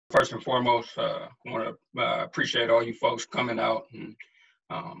First and foremost, I want to appreciate all you folks coming out. And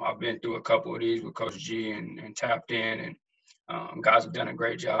I've been through a couple of these with Coach G and tapped in, and guys have done a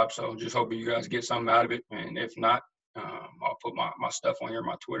great job. So just hoping you guys get something out of it. And if not, I'll put my stuff on here,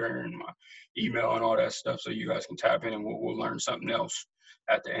 my Twitter and my email and all that stuff, so you guys can tap in and we'll learn something else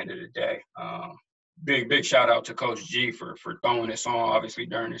at the end of the day. Big shout out to Coach G for throwing this on, obviously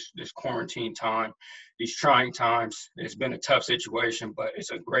during this quarantine time, these trying times. It's been a tough situation, but it's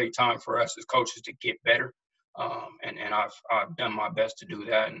a great time for us as coaches to get better. And I've done my best to do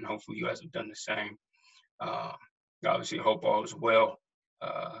that, and hopefully you guys have done the same. Uh, Obviously, hope all is well.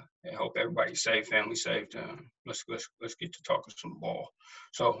 I hope everybody's safe, family safe. Let's get to talking some ball.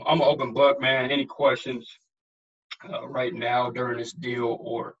 So I'm an open book, man. Any questions right now during this deal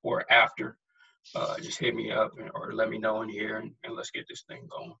or after? Just hit me up or let me know in here, and let's get this thing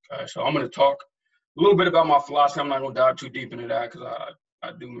going. Okay, so I'm going to talk a little bit about my philosophy. I'm not going to dive too deep into that because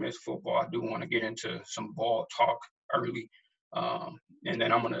I do miss football. I do want to get into some ball talk early, and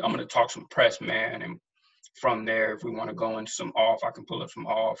then I'm gonna talk some press, man, and from there, if we want to go into some off, I can pull up some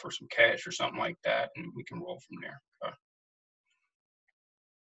off or some catch or something like that, and we can roll from there. Okay.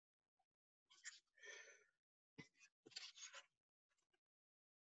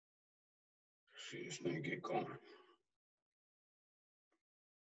 See this thing get going.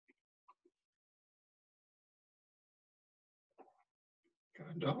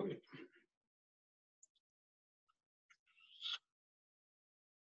 God dog it.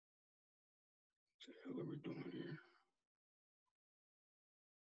 What the hell are we doing here?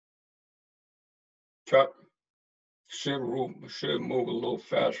 Chuck should move a little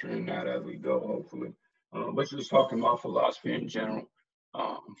faster than that as we go, hopefully. But just talking about philosophy in general.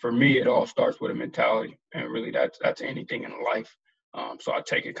 For me, it all starts with a mentality, and really that's anything in life. So I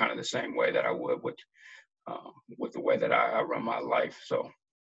take it kind of the same way that I would with the way that I run my life. So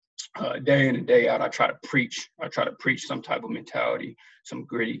day in and day out, I try to preach. I try to preach some type of mentality, some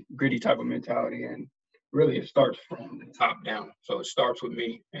gritty type of mentality, and really it starts from the top down. So it starts with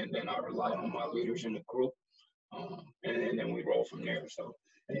me, and then I rely on my leaders in the group, and then we roll from there. So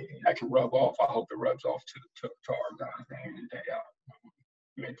anything that can rub off, I hope it rubs off to our guys day in and day out.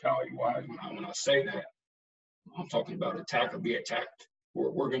 Mentality wise, when I say that, I'm talking about attack or be attacked.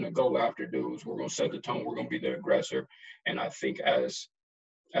 We're going to go after dudes. We're going to set the tone. We're going to be the aggressor. And I think as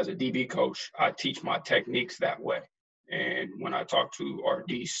a DB coach, I teach my techniques that way. And when I talk to our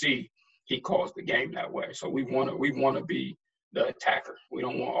DC, he calls the game that way. So we want to be the attacker. We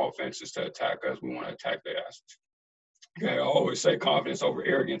don't want offenses to attack us. We want to attack their asses. Okay, I always say confidence over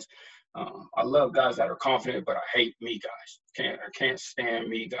arrogance. I love guys that are confident, but I hate me guys. Can't stand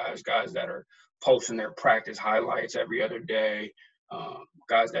me guys that are posting their practice highlights every other day,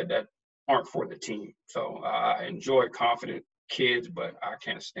 guys that aren't for the team. So I enjoy confident kids, but I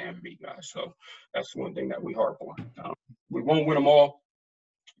can't stand me guys. So that's one thing that we harp on. We won't win them all,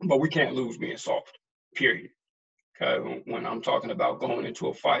 but we can't lose being soft, period. Okay, when I'm talking about going into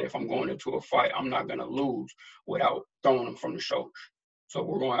a fight, if I'm going into a fight, I'm not going to lose without throwing them from the shoulders. So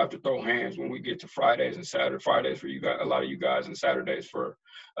we're going to have to throw hands when we get to Fridays and Saturdays. Fridays for you guys, a lot of you guys, and Saturdays for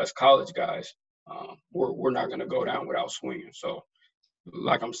us college guys. We're not going to go down without swinging. So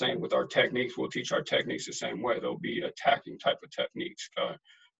like I'm saying, with our techniques, we'll teach our techniques the same way. They'll be attacking type of techniques.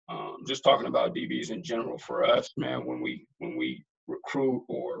 Just talking about DBs in general for us, man, when we recruit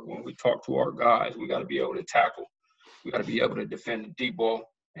or when we talk to our guys, we got to be able to tackle. We got to be able to defend the deep ball,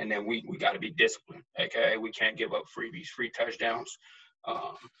 and then we got to be disciplined. Okay, we can't give up freebies, free touchdowns.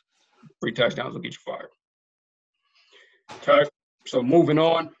 Free touchdowns will get you fired. Okay, so moving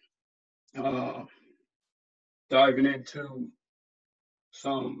on, diving into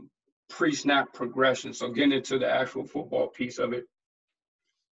some pre-snap progression. So getting into the actual football piece of it.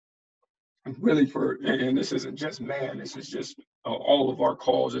 Really and this isn't just man, this is just all of our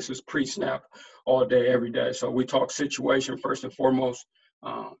calls. This is pre-snap all day, every day. So we talk situation first and foremost.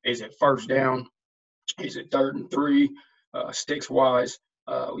 Is it first down? Is it 3rd and 3? Sticks wise.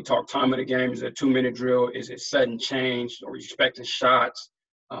 We talk time of the game. Is it a 2-minute drill? Is it sudden change or expecting shots?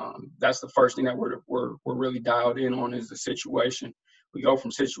 That's the first thing that we're really dialed in on is the situation. We go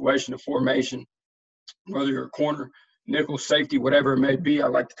from situation to formation, whether you're a corner, nickel, safety, whatever it may be. I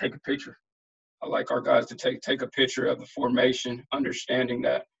like to take a picture. I like our guys to take a picture of the formation, understanding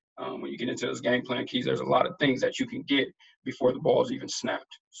that when you get into those game plan keys, there's a lot of things that you can get before the ball's even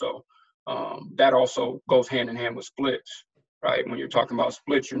snapped. So that also goes hand in hand with splits, right? When you're talking about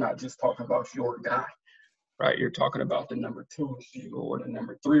splits, you're not just talking about your guy, right? You're talking about the number 2 receiver or the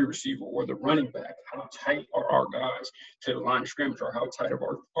number 3 receiver or the running back. How tight are our guys to the line of scrimmage, or how tight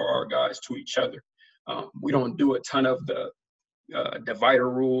are our guys to each other? We don't do a ton of the divider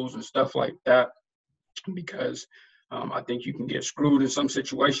rules and stuff like that, because I think you can get screwed in some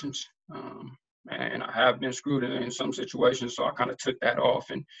situations. And I have been screwed in some situations. So I kind of took that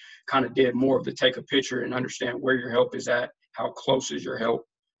off and kind of did more of the take a picture and understand where your help is at, how close is your help.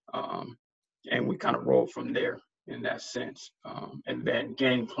 And we kind of roll from there in that sense. And then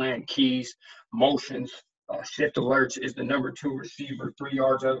game plan, keys, motions, shift alerts is the number 2 receiver 3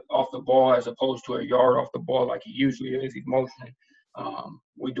 yards off the ball as opposed to a yard off the ball like he usually is. He's motioning.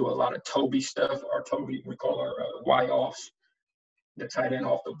 We do a lot of Toby stuff. Our Toby, we call our Y-offs. The tight end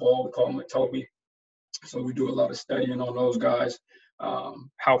off the ball, we call him a Toby. So we do a lot of studying on those guys.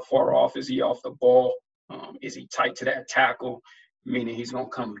 How far off is he off the ball? Is he tight to that tackle, meaning he's going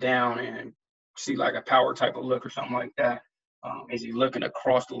to come down and see like a power type of look or something like that? Is he looking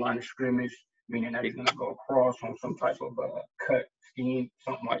across the line of scrimmage, meaning that he's going to go across on some type of cut scheme,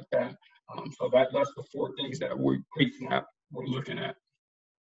 something like that? So that's the 4 things that we're looking at.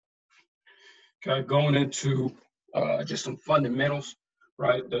 Okay, going into just some fundamentals,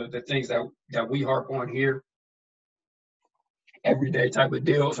 right? The things that we harp on here, everyday type of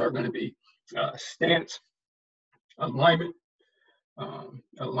deals are going to be stance, alignment.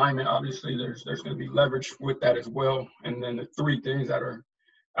 Alignment, obviously, there's going to be leverage with that as well. And then the 3 things that are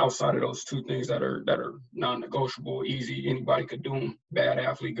outside of those 2 things that are non-negotiable, easy, anybody could do them, bad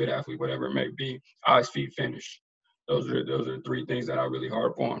athlete, good athlete, whatever it may be, eyes, feet, finish. Those are 3 things that I really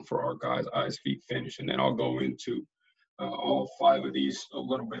harp on for our guys, eyes, feet, finish. And then I'll go into all 5 of these a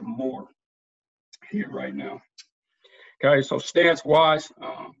little bit more here right now. Okay, so stance-wise,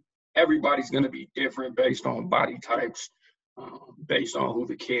 everybody's going to be different based on body types, based on who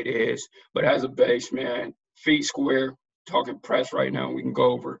the kid is. But as a base, man, feet square, talking press right now, we can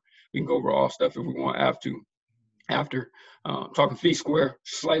go over all stuff if we want after. Talking feet square,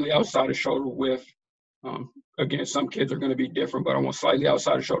 slightly outside of shoulder width. Again, some kids are going to be different, but I want slightly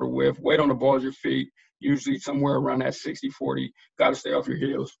outside of shoulder width. Weight on the ball of your feet, usually somewhere around that 60-40. Got to stay off your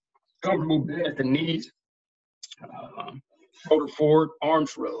heels. Comfortable bend at the knees. Shoulder forward,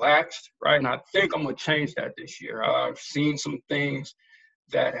 arms relaxed, right? And I think I'm going to change that this year. I've seen some things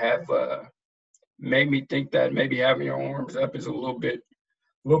that have made me think that maybe having your arms up is a little bit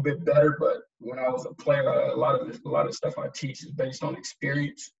better. But when I was a player, a lot of stuff I teach is based on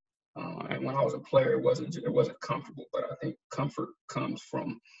experience. And when I was a player, it wasn't comfortable. But I think comfort comes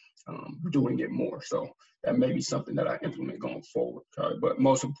from doing it more. So that may be something that I implement going forward. But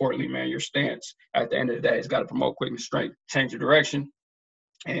most importantly, man, your stance at the end of the day has got to promote quickness, strength, change of direction,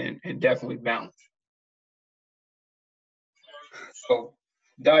 and definitely balance. So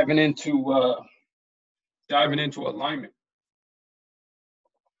diving into alignment.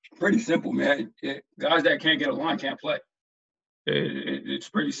 Pretty simple, man. Guys that can't get a line can't play. It's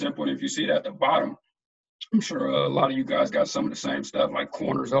pretty simple. And if you see it at the bottom, I'm sure a lot of you guys got some of the same stuff like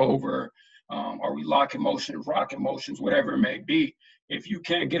corners over, are we locking motion, rocking motions, whatever it may be. If you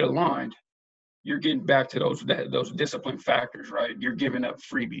can't get aligned, you're getting back to those discipline factors, right? You're giving up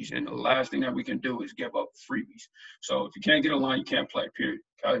freebies. And the last thing that we can do is give up freebies. So if you can't get aligned, you can't play, period.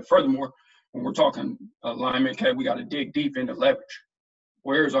 Okay? Furthermore, when we're talking alignment, okay, we got to dig deep into leverage.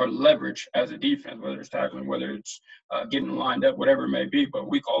 Where's our leverage as a defense, whether it's tackling, whether it's getting lined up, whatever it may be, but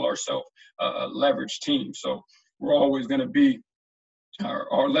we call ourselves a leverage team. So we're always going to be,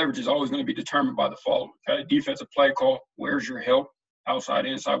 our leverage is always going to be determined by the following, okay? Defensive play call, where's your help, outside,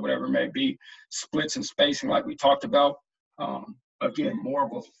 inside, whatever it may be. Splits and spacing like we talked about. Again, more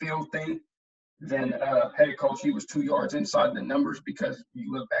of a field thing than, hey, coach, he was 2 yards inside the numbers because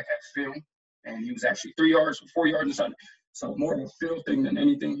you look back at film and he was actually 3 yards, 4 yards inside. So more of a field thing than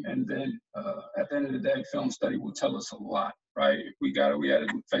anything. And then at the end of the day, film study will tell us a lot, right? We had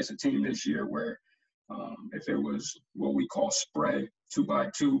to face a team this year where if it was what we call spray,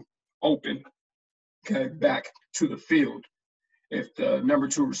 2x2, open, okay, back to the field. If the number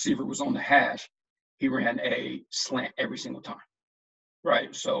 2 receiver was on the hash, he ran a slant every single time,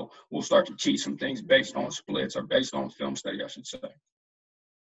 right? So we'll start to cheat some things based on splits or based on film study, I should say.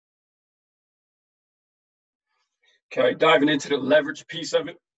 Okay, diving into the leverage piece of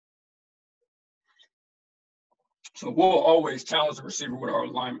it. So we'll always challenge the receiver with our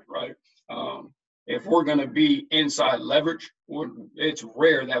alignment, right? If we're going to be inside leverage, it's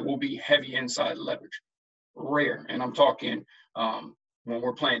rare that we'll be heavy inside leverage. Rare. And I'm talking when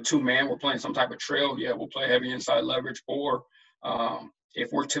we're playing 2-man, we're playing some type of trail, yeah, we'll play heavy inside leverage. Or if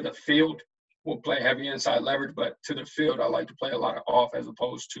we're to the field, we'll play heavy inside leverage. But to the field, I like to play a lot of off as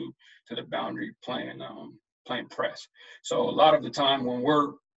opposed to the boundary playing press. So a lot of the time when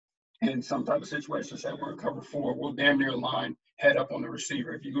we're in some type of situation, say we're in cover 4, we'll damn near line head up on the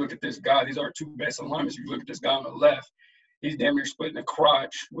receiver. If you look at this guy, these are 2 best alignments. If you look at this guy on the left, he's damn near splitting the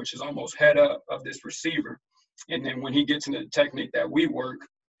crotch, which is almost head up of this receiver. And then when he gets into the technique that we work,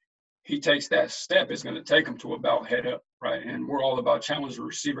 he takes that step, it's going to take him to about head up, right? And we're all about challenging the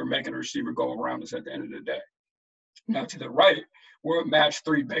receiver, making the receiver go around us at the end of the day. Now to the right, we're a match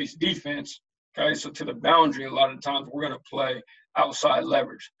 3 base defense. Okay, so to the boundary, a lot of times we're going to play outside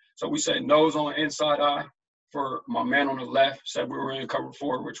leverage. So we say nose on inside eye for my man on the left. Said we were in cover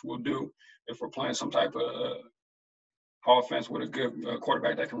 4, which we'll do if we're playing some type of offense with a good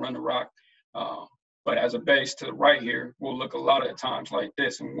quarterback that can run the rock. But as a base to the right here, we'll look a lot of times like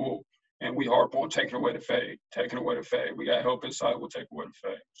this, and we harp on taking away the fade. We got help inside, we'll take away the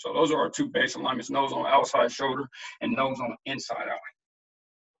fade. So those are our 2 base alignments: nose on outside shoulder and nose on inside eye.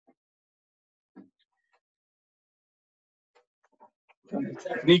 The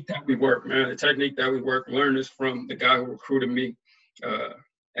technique that we work, learned this from the guy who recruited me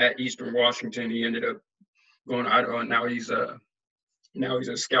at Eastern Washington. He ended up going to Idaho, and now he's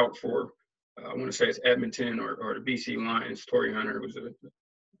a scout for, I want to say it's Edmonton or the BC Lions. Torrey Hunter was a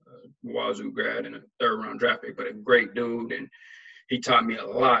Wazoo grad and a 3rd-round draft pick, but a great dude, and he taught me a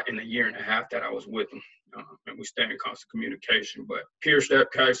lot in the year and a half that I was with him, and we stay in constant communication. But pure step,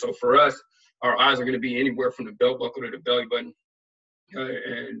 okay, so for us, our eyes are going to be anywhere from the belt buckle to the belly button.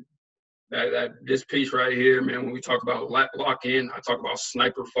 And this piece right here, man, when we talk about lock in, I talk about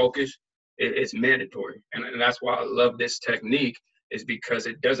sniper focus. It's mandatory, and that's why I love this technique, is because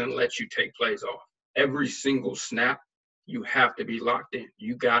it doesn't let you take plays off. Every single snap, you have to be locked in.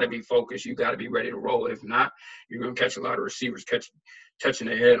 You got to be focused. You got to be ready to roll. If not, you're going to catch a lot of receivers touching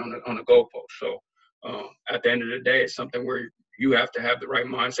the head on the goalpost. So at the end of the day, it's something where you have to have the right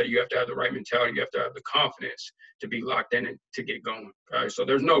mindset. You have to have the right mentality. You have to have the confidence to be locked in and to get going. Okay? So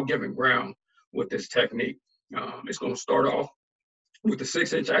there's no giving ground with this technique. It's going to start off with the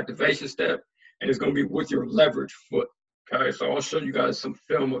 6-inch activation step, and it's going to be with your leverage foot. Okay, so I'll show you guys some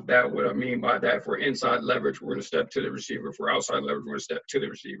film of that, what I mean by that. For inside leverage, we're going to step to the receiver. For outside leverage, we're going to step to the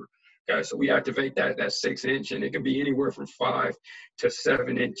receiver. Okay, so we activate that 6-inch, and it can be anywhere from 5 to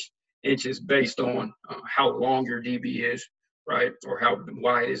 7 inches based on how long your DB is, right, or how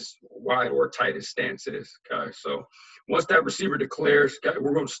wide or tight his stance is. Okay, so once that receiver declares, okay,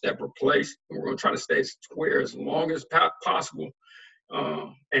 we're going to step replace, and we're going to try to stay square as long as possible.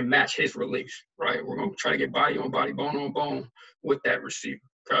 And match his release, right? We're going to try to get body on body, bone on bone with that receiver,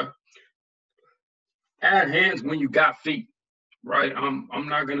 okay? Add hands when you got feet, right? I'm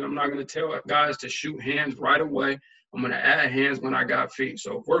not gonna tell guys to shoot hands right away. I'm gonna add hands when I got feet.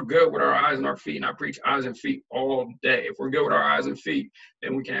 So if we're good with our eyes and our feet, and I preach eyes and feet all day, if we're good with our eyes and feet,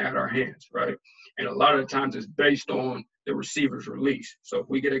 then we can add our hands, right? And a lot of the times it's based on the receiver's release. So if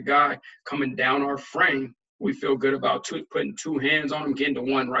we get a guy coming down our frame, we feel good about putting 2 hands on him, getting to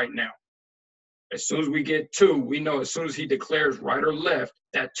 1 right now. As soon as we get 2, we know as soon as he declares right or left,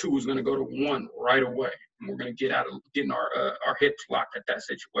 that 2 is going to go to 1 right away. And we're going to getting our hips locked at that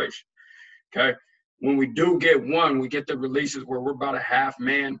situation. Okay. When we do get 1, we get the releases where we're about a half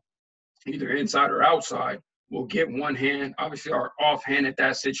man, either inside or outside. We'll get 1 hand, obviously our off hand at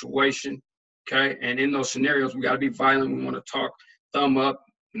that situation. Okay. And in those scenarios, we got to be violent. We want to talk thumb up,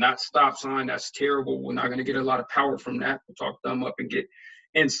 not stop sign. That's terrible. We're not going to get a lot of power from that. We'll talk thumb up and get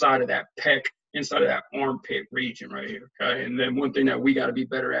inside of that pec, inside of that armpit region right here. Okay. And then one thing that we got to be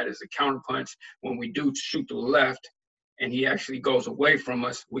better at is the counter punch. When we do shoot to the left and he actually goes away from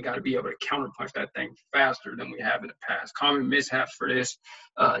us, we got to be able to counter punch that thing faster than we have in the past. Common mishaps for this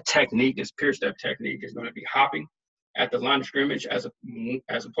technique, this pure step technique, is going to be hopping at the line of scrimmage. As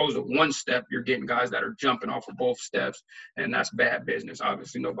opposed to 1 step, you're getting guys that are jumping off of both steps, and that's bad business.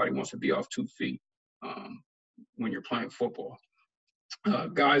 Obviously, nobody wants to be off 2 feet when you're playing football.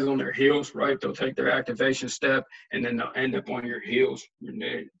 Guys on their heels, right? They'll take their activation step, and then they'll end up on your heels.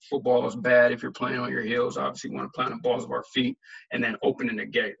 Football is bad if you're playing on your heels. Obviously, we want to play on the balls of our feet, and then opening the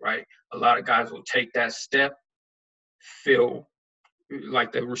gate, right? A lot of guys will take that step, feel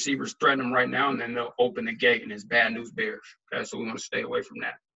like the receivers threaten them right now, and then they'll open the gate, and it's bad news bears. Okay, so we want to stay away from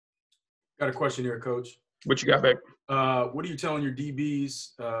that. Got a question here, Coach. What you got, babe? What are you telling your DBs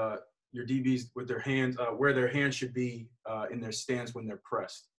with their hands, where their hands should be in their stance when they're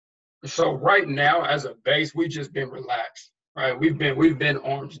pressed? So right now, as a base, we've just been relaxed, right? We've been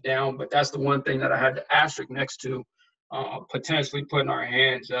arms down, but that's the one thing that I had the asterisk next to, potentially putting our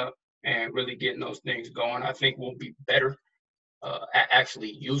hands up and really getting those things going. I think we'll be better at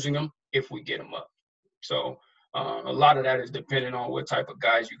actually using them if we get them up. So a lot of that is dependent on what type of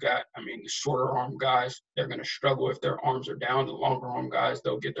guys you got. I mean, the shorter arm guys, they're going to struggle if their arms are down. The longer arm guys,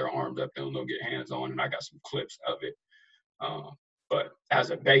 they'll get their arms up and they'll get hands on, and I got some clips of it. But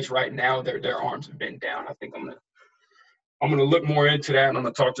as a base right now, their arms have been down. I think I'm I'm going to look more into that, and I'm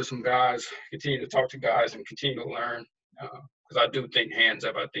going to talk to some guys, continue to talk to guys, and continue to learn, because I do think hands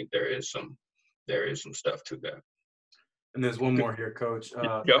up. I think there is some stuff to that. And there's one more here, Coach.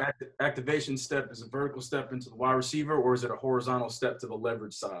 Yep. Activation step is a vertical step into the wide receiver, or is it a horizontal step to the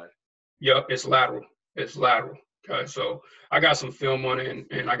leverage side? Yep, it's lateral. It's lateral. Okay, so I got some film on it,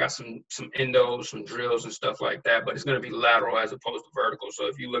 and I got some endos, some drills and stuff like that, but it's going to be lateral as opposed to vertical. So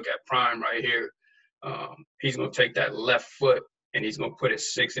if you look at Prime right here, he's going to take that left foot and he's going to put it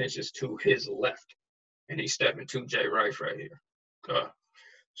 6 inches to his left, and he's stepping to Jay Rice right here. Okay,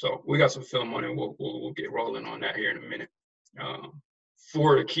 so we got some film on it. We'll get rolling on that here in a minute.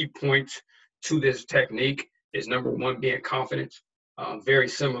 4 of the key points to this technique is, number 1, being confident. Very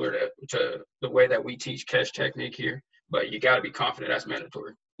similar to the way that we teach catch technique here, but you got to be confident. That's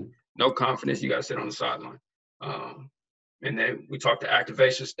mandatory. No confidence, you got to sit on the sideline. And then we talk the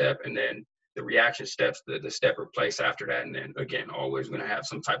activation step, and then the reaction steps, the step replace after that. And then again, always going to have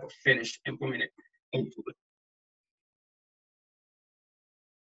some type of finish implemented into it.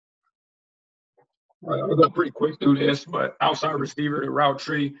 All right, I'll go pretty quick through this, but outside receiver, the route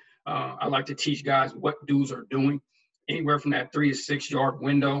tree, I like to teach guys what dudes are doing. Anywhere from that 3 to 6 yard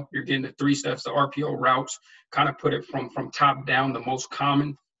window, you're getting the 3 steps, the RPO routes, kind of put it from top down, the most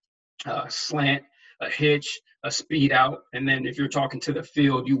common, slant, a hitch, a speed out. And then if you're talking to the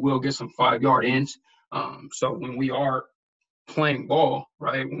field, you will get some 5 yard ends. So when we are playing ball,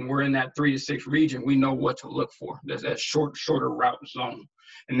 right, when we're in that 3 to 6 region, we know what to look for. There's that shorter route zone.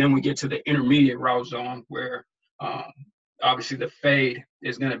 And then we get to the intermediate route zone where obviously the fade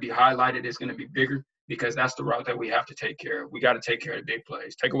is going to be highlighted, it's going to be bigger, because that's the route that we have to take care of. We got to take care of the big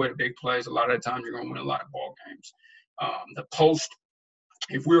plays. Take away the big plays, a lot of the times you're going to win a lot of ball games. The post,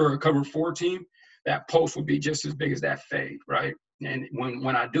 if we were a cover 4 team, that post would be just as big as that fade, right? And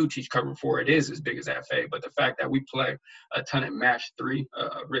when I do teach cover 4, it is as big as that fade. But the fact that we play a ton of match 3,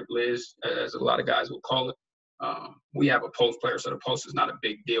 rip liz, as a lot of guys will call it, we have a post player, so the post is not a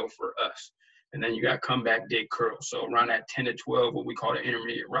big deal for us. And then you got comeback dig curl. So around that 10 to 12, what we call the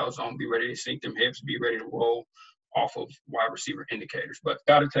intermediate route zone, be ready to sink them hips, be ready to roll off of wide receiver indicators. But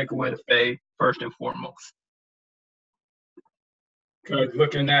got to take away the fade first and foremost. Okay,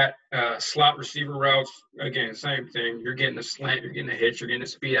 looking at slot receiver routes, again, same thing. You're getting a slant, you're getting a hitch, you're getting a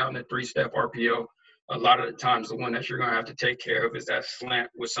speed out in the 3-step RPO. A lot of the times, the one that you're going to have to take care of is that slant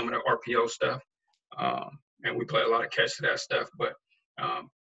with some of the RPO stuff. And we play a lot of catch to that stuff. But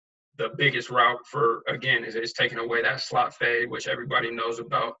the biggest route for, again, is taking away that slot fade, which everybody knows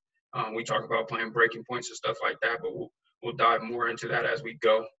about. We talk about playing breaking points and stuff like that, but we'll dive more into that as we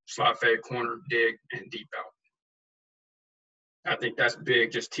go. Slot fade, corner, dig, and deep out. I think that's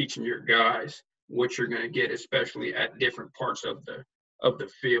big, just teaching your guys what you're going to get, especially at different parts of the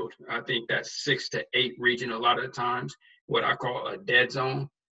field. I think that 6 to 8 region, a lot of the times, what I call a dead zone,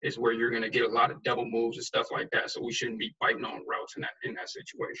 is where you're going to get a lot of double moves and stuff like that. So we shouldn't be fighting on routes in that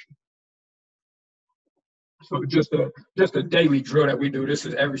situation. So just a daily drill that we do. This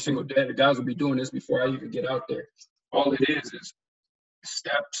is every single day. The guys will be doing this before I even get out there. All it is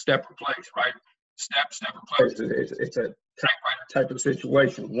step replace, right? Step replace. It's a type of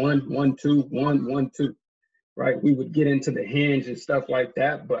situation. 1, 1, 2, 1, 1, 2. Right? We would get into the hinge and stuff like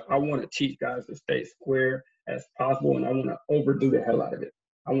that, but I want to teach guys to stay square as possible, and I want to overdo the hell out of it.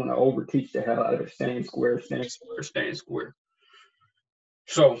 I want to overteach the hell out of it. Staying square, staying square, staying square.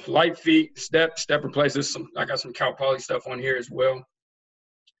 So light feet, step replaces some. I got some Cal Poly stuff on here as well.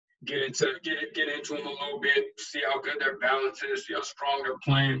 Get into them a little bit. See how good their balance is. See how strong they're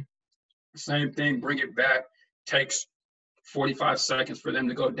playing. Same thing. Bring it back. Takes 45 seconds for them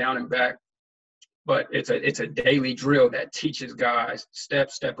to go down and back. But it's a daily drill that teaches guys step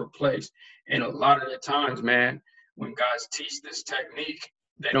replace. And a lot of the times, man, when guys teach this technique,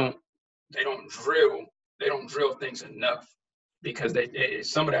 they don't drill things enough, because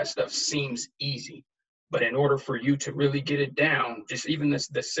some of that stuff seems easy. But in order for you to really get it down, just even the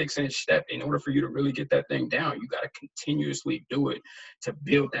 6-inch step, in order for you to really get that thing down, you got to continuously do it to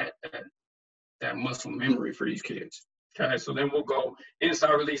build that muscle memory for these kids. Okay, so then we'll go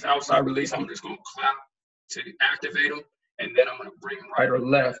inside release, outside release. I'm just going to clap to activate them, and then I'm going to bring right or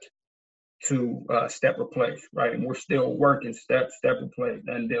left to step replace, right? And we're still working step replace.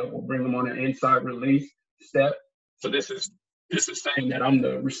 Then we'll bring them on an inside release step. So this is saying that I'm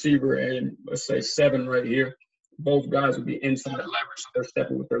the receiver, and let's say 7 right here. Both guys would be inside leverage, so they're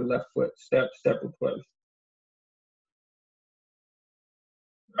stepping with their left foot. Step replace.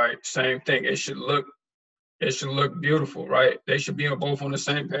 Right, same thing. It should look beautiful, right? They should be both on the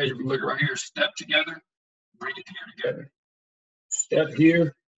same page. If you look right here, step together, bring it together. Step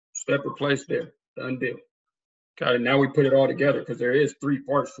here, step replace there. Done deal. Okay, now we put it all together because there is 3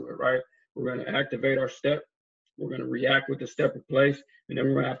 parts to it, right? We're going to activate our step. We're going to react with the step replace, and then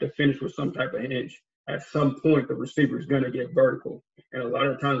we're going to have to finish with some type of hinge. At some point, the receiver is going to get vertical. And a lot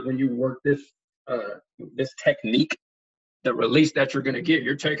of times when you work this technique, the release that you're going to get,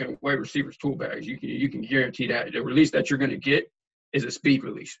 you're taking away receivers' tool bags. You can guarantee that. The release that you're going to get is a speed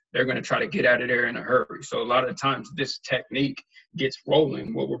release. They're going to try to get out of there in a hurry. So a lot of times this technique gets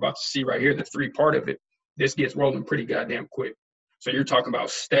rolling. What we're about to see right here, the 3 part of it, this gets rolling pretty goddamn quick. So you're talking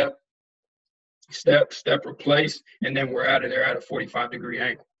about step, replace, and then we're out of there at a 45-degree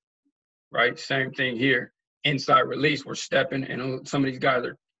angle, right? Same thing here. Inside release, we're stepping, and some of these guys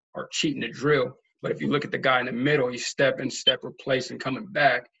are cheating the drill. But if you look at the guy in the middle, he's stepping, step, replace, and coming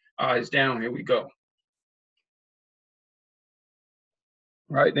back. Eyes down, here we go.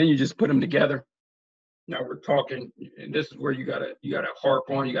 Right, then you just put them together. Now we're talking, and this is where you gotta harp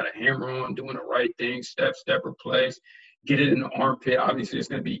on, you gotta hammer on doing the right thing, step, replace, get it in the armpit. Obviously, it's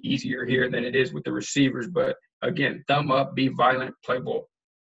gonna be easier here than it is with the receivers, but again, thumb up, be violent, play ball.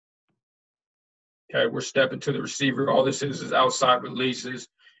 Okay, we're stepping to the receiver. All this is outside releases.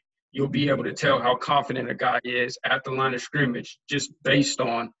 You'll be able to tell how confident a guy is at the line of scrimmage just based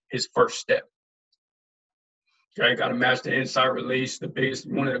on his first step. Okay, got to match the inside release.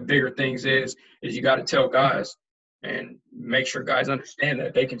 One of the bigger things is you got to tell guys and make sure guys understand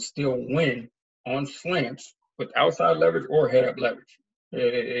that they can still win on slants with outside leverage or head up leverage.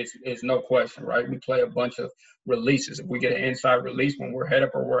 It's no question, right? We play a bunch of releases. If we get an inside release when we're head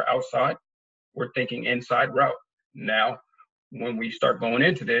up or we're outside, we're thinking inside route. Now, when we start going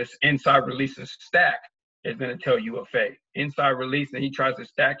into this, inside release and stack is going to tell you a fade. Inside release and he tries to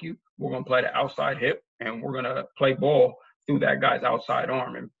stack you, we're going to play the outside hip and we're going to play ball through that guy's outside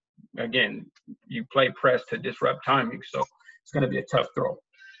arm. And again, you play press to disrupt timing, so it's going to be a tough throw.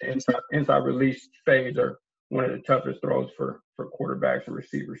 Inside release fades are one of the toughest throws for quarterbacks and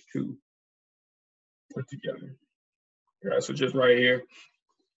receivers to put together. Yeah, so just right here,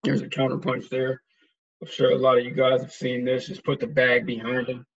 there's a counter punch there. I'm sure a lot of you guys have seen this. Just put the bag behind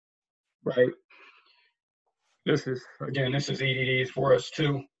him, right? This is EDDs for us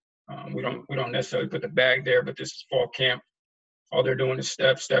too. We don't necessarily put the bag there, but this is fall camp. All they're doing is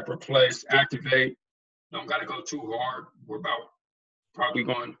step, replace, activate. Don't got to go too hard. We're about probably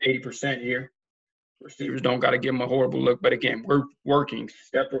going 80% here. Receivers don't got to give them a horrible look, but again, we're working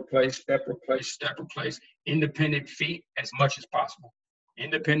step, replace, independent feet as much as possible.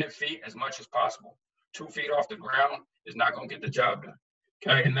 Independent feet as much as possible. 2 feet off the ground is not going to get the job done.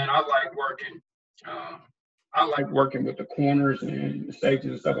 Okay, and then I like working with the corners and the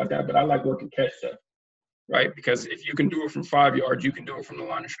safeties and stuff like that, but I like working catch stuff, right? Because if you can do it from 5 yards, you can do it from the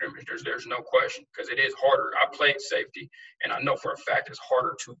line of scrimmage. There's no question, because it is harder. I played safety, and I know for a fact it's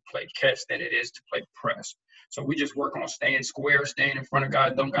harder to play catch than it is to play press. So we just work on staying square, staying in front of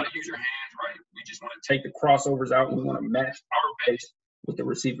guys. Don't got to use your hands, right? We just want to take the crossovers out, and we want to match our base with the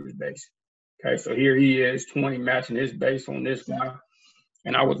receiver's base. Okay, so here he is, 20, matching his base on this guy.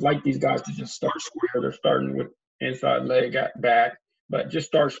 And I would like these guys to just start square. They're starting with inside leg back, but just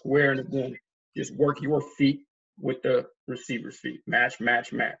start square and then just work your feet with the receiver's feet. Match.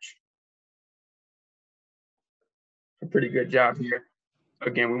 A pretty good job here.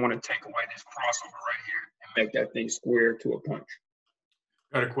 Again, we want to take away this crossover right here and make that thing square to a punch.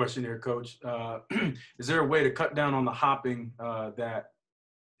 Got a question here, Coach. Is there a way to cut down on the hopping that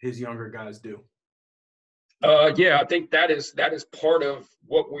his younger guys do? Yeah, I think that is part of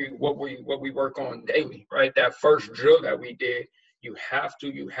what we work on daily, right? That first drill that we did, you have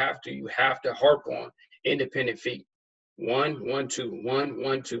to harp on independent feet. 1, 1, 2, 1,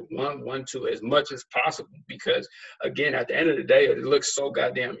 1, 2, 1, 1, 2, as much as possible. Because again, at the end of the day, it looks so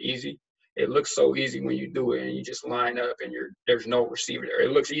goddamn easy. It looks so easy when you do it and you just line up and there's no receiver there.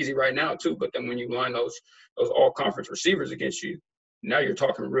 It looks easy right now too, but then when you line those all conference receivers against you, now you're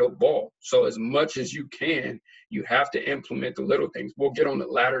talking real ball. So as much as you can, you have to implement the little things. We'll get on the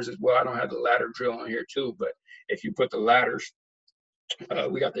ladders as well. I don't have the ladder drill on here too, but if you put the ladders,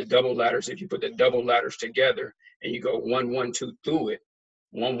 we got the double ladders. If you put the double ladders together and you go 1, 1, 2 through it,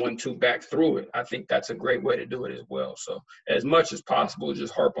 1, 1, 2 back through it, I think that's a great way to do it as well. So as much as possible,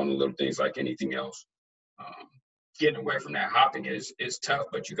 just harp on the little things like anything else. Getting away from that hopping is tough,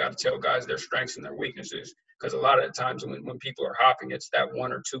 but you got to tell guys their strengths and their weaknesses. Because a lot of the times when people are hopping, it's that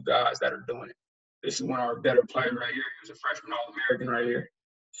 1 or 2 guys that are doing it. This is one of our better players right here. He was a freshman All-American right here,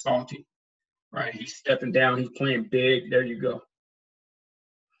 Salty, right? He's stepping down. He's playing big. There you go.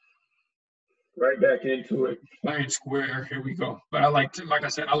 Right back into it, playing square. Here we go. But I like turning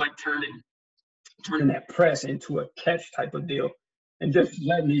that press into a catch type of deal. And just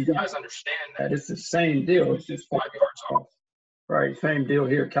letting these guys understand that it's the same deal. It's just 5 yards off, right? Same deal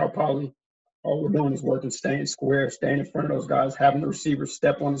here, Cal Poly. All we're doing is working, staying square, staying in front of those guys, having the receiver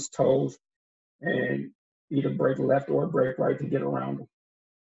step on his toes, and either break left or break right to get around them.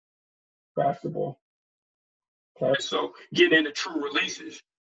 Basketball. Okay, so getting into true releases.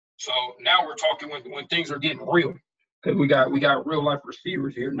 So now we're talking when things are getting real, because we got real life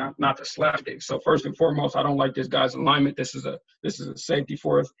receivers here, not the slapstick. So first and foremost, I don't like this guy's alignment. This is a safety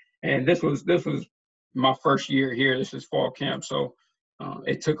for us, and this was my first year here. This is fall camp, so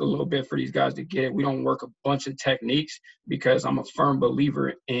it took a little bit for these guys to get it. We don't work a bunch of techniques because I'm a firm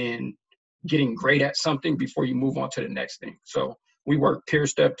believer in getting great at something before you move on to the next thing. So we work peer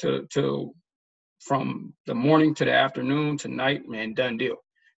step to from the morning to the afternoon to night, man, done deal.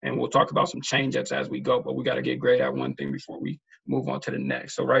 And we'll talk about some change-ups as we go, but we got to get great at one thing before we move on to the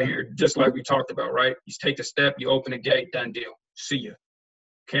next. So right here, just like we talked about, right? You take the step, you open the gate, done deal. See ya.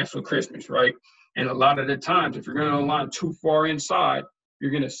 Cancel Christmas, right? And a lot of the times, if you're going to align too far inside,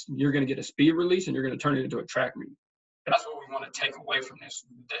 you're gonna get a speed release and you're going to turn it into a track meet. That's what we want to take away from this.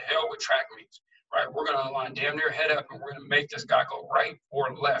 The hell with track meets, right? We're going to align damn near head up, and we're going to make this guy go right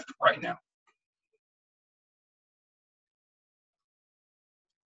or left right now.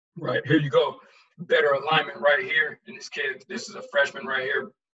 Right, here you go. Better alignment right here. And this kid, this is a freshman right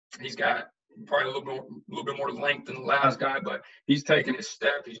here. He's got probably a little bit more length than the last guy, but he's taking his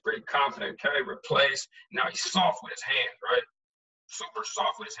step. He's pretty confident. Okay, replace. Now he's soft with his hand, right? Super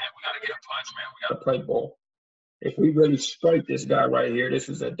soft with his hand. We got to get a punch, man. We got to play ball. If we really strike this guy right here, this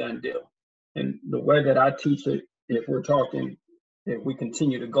is a done deal. And the way that I teach it, if we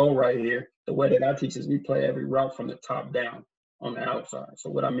continue to go right here, the way that I teach is we play every route from the top down on the outside. So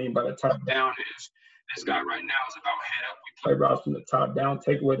what I mean by the top down is this guy right now is about head up. We play routes from the top down,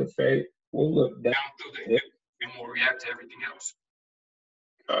 take away the fade. We'll look down through the hip and we'll react to everything else.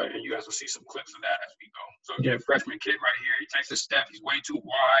 And you guys will see some clips of that as we go. So again, freshman kid right here, he takes a step. He's way too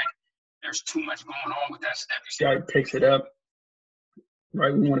wide. There's too much going on with that step. You see how he picks it up,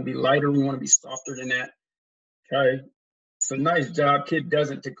 right? We want to be lighter. We want to be softer than that. Okay. So nice job. Kid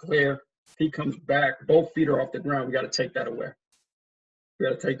doesn't declare. He comes back. Both feet are off the ground. We got to take that away. We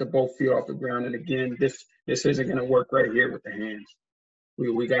got to take the both feet off the ground. And again, this isn't going to work right here with the hands.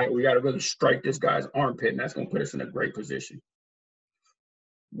 We got to really strike this guy's armpit, and that's going to put us in a great position.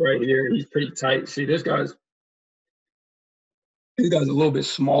 Right here, he's pretty tight. See, this guy's a little bit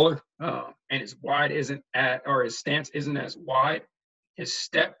smaller, and his wide isn't his stance isn't as wide. His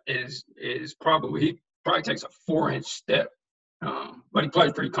step is probably, he probably takes a 4-inch step, but he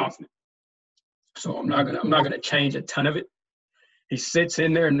plays pretty confident. So I'm not gonna change a ton of it. He sits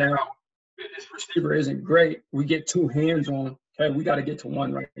in there now. This receiver isn't great. We get 2 hands on him. Okay, we got to get to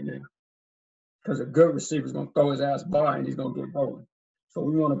 1 right now, because a good receiver is gonna throw his ass by and he's gonna get rolling. So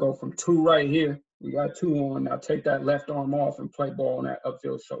we want to go from 2 right here. We got 2 on. Now take that left arm off and play ball on that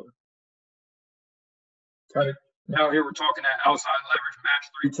upfield shoulder. Okay. Now here we're talking that outside leverage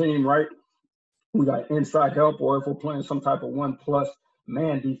match 3 team, right? We got inside help, or if we're playing some type of 1+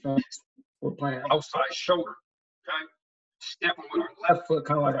 man defense, we're playing outside shoulder. Okay. Stepping with our left foot,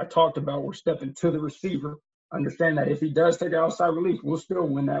 kind of like I talked about. We're stepping to the receiver. Understand that if he does take the outside release, we'll still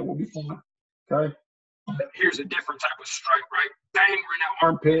win that. We'll be fine. Okay. But here's a different type of strike, right? Bang, we're in that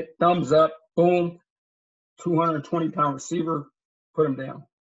armpit, thumbs up, boom. 220-pound receiver, put him down.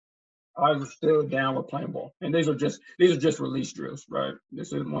 Eyes are still down, we're playing ball. And these are just release drills, right?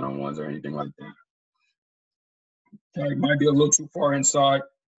 This isn't one-on-ones or anything like that. Okay, might be a little too far inside,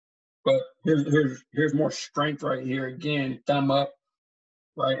 but here's more strength right here. Again, thumb up,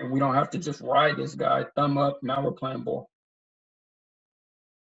 right? And we don't have to just ride this guy. Thumb up, now we're playing ball.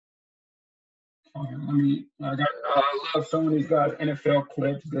 I love showing these guys NFL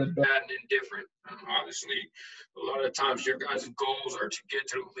clips, good, bad, and indifferent. Obviously, a lot of times your guys' goals are to get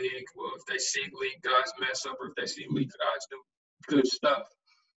to the league. Well, if they see league guys mess up, or if they see league guys do good stuff,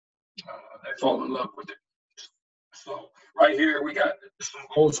 they fall in love with it. So right here, we got some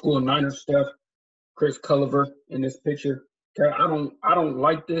old school Niners stuff. Chris Culliver in this picture. Okay, I don't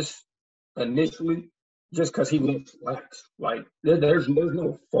like this initially, just because he looks lax. Like there's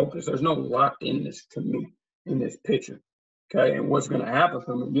no focus. There's no locked inness to me in this picture. Okay, and what's going to happen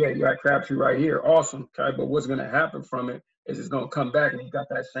from it? Yeah, you got Crabtree right here, awesome. Okay, but what's going to happen from it is it's going to come back and you got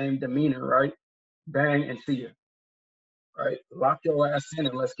that same demeanor, right? Bang and see you. Right, lock your ass in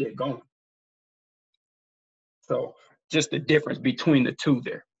and let's get going. So just the difference between the two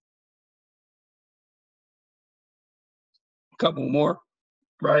there. A couple more,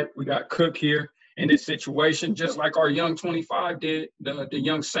 right? We got Cook here. In this situation, just like our young 25 did, the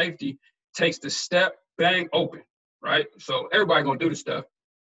young safety takes the step, bang, open. right? So everybody gonna do the stuff.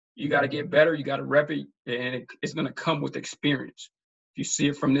 You got to get better. You got to rep it, and it's going to come with experience. If you see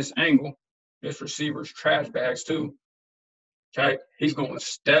it from this angle, this receiver's trash bags too. Okay, he's going to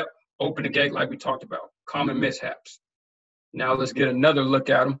step, open the gate like we talked about. Common mishaps. Now let's get another look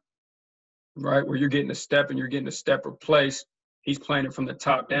at him, right, where you're getting a step and you're getting a step replaced. He's playing it from the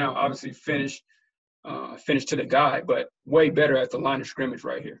top down. Obviously, finish to the guy, but way better at the line of scrimmage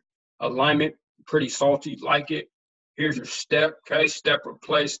right here. Alignment, pretty salty, like it. Here's your step, okay? Step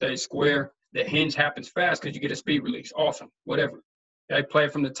replace, stay square. The hinge happens fast because you get a speed release. Awesome, whatever. Okay, play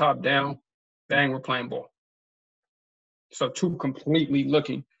it from the top down. Bang, we're playing ball. So two completely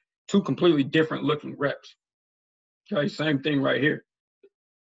different looking reps. Okay, same thing right here.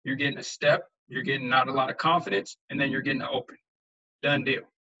 You're getting a step, you're getting not a lot of confidence, and then you're getting an open. Done deal,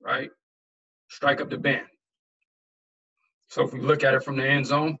 right? Strike up the band. So if we look at it from the end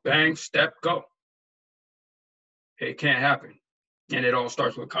zone, bang, step, go. It can't happen. And it all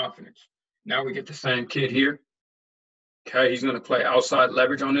starts with confidence. Now we get the same kid here. Okay, he's going to play outside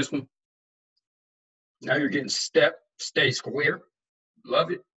leverage on this one. Now you're getting step, stay square.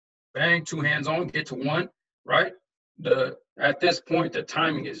 Love it. Bang, two hands on, get to one, right? At this point, the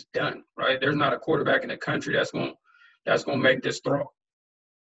timing is done, right? There's not a quarterback in the country that's going to make this throw.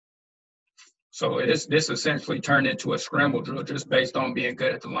 So this essentially turned into a scramble drill just based on being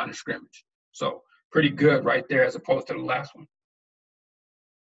good at the line of scrimmage. So pretty good right there as opposed to the last one.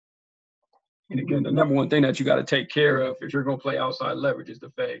 And again, the number one thing that you got to take care of if you're going to play outside leverage is the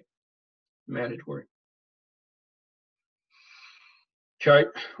fade. Mandatory. Okay,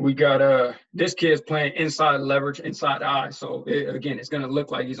 we got this kid's playing inside leverage, inside eye. So again, it's going to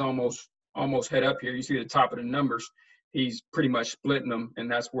look like he's almost head up here. You see the top of the numbers. He's pretty much splitting them,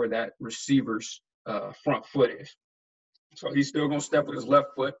 and that's where that receiver's front foot is. So he's still going to step with his left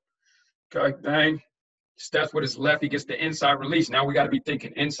foot. Okay, bang. Steps with his left. He gets the inside release. Now we got to be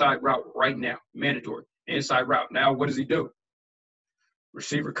thinking inside route right now. Mandatory. Inside route. Now what does he do?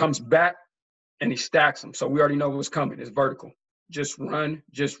 Receiver comes back, and he stacks him. So we already know what's coming. It's vertical. Just run,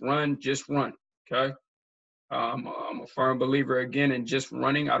 just run, just run. Okay? I'm a firm believer, again, in just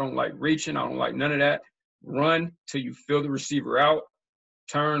running. I don't like reaching. I don't like none of that. Run till you feel the receiver out.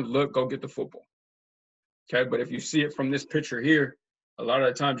 Turn, look, go get the football. Okay? But if you see it from this picture here, a lot of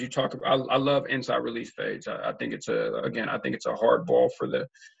the times you talk about, I love inside release fades. I think it's a hard ball for the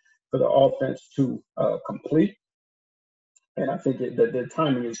offense to complete. And I think the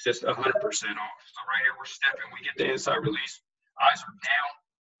timing is just 100% off. So right here, we're stepping, we get the inside release. Eyes are down,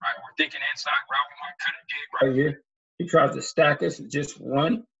 right? We're thinking inside route. We might cut a gig right here. He tries to stack us and just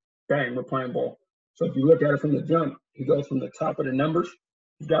run. Bang, we're playing ball. So if you look at it from the jump, he goes from the top of the numbers.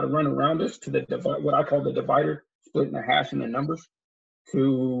 He's got to run around us to the what I call the divider, splitting the hash in the numbers,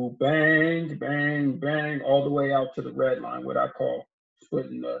 to bang, bang, bang, all the way out to the red line, what I call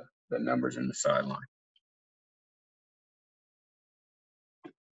splitting the numbers in the sideline.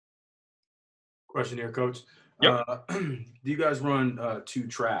 Question here, Coach. Yep. Do you guys run two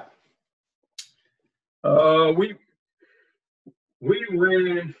trap? We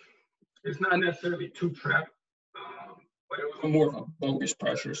ran. It's not necessarily two trap, but it was more of a bogus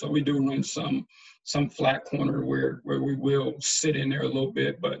pressure. So we do run some flat corner where we will sit in there a little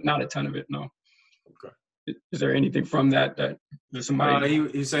bit, but not a ton of it. No. Okay. Is there anything from that somebody?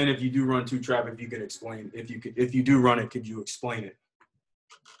 He's saying if you do run two trap, if you can explain, if you do run it, could you explain it?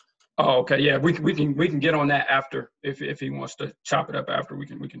 Oh, okay. Yeah, we can get on that after if he wants to chop it up after. We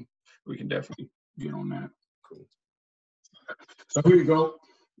can definitely get on that. Cool. So here you go.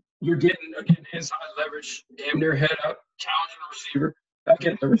 You're getting again inside leverage, damn near head up, challenging the receiver.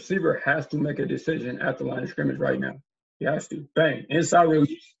 Again, the receiver has to make a decision at the line of scrimmage right now. He has to. Bang, inside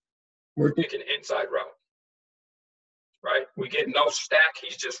release. We're thinking inside route. Right? We get no stack.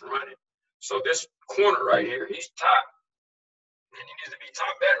 He's just running. So this corner right here, he's top. And he needs to be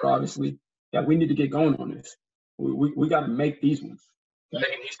top better, obviously. Yeah, we need to get going on this. We got to make these ones. Okay?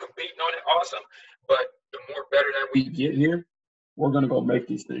 And he's competing on it, awesome. But the more better that we get here, we're going to go make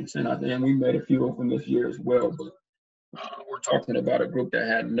these things. And we made a few of them this year as well. But we're talking about a group that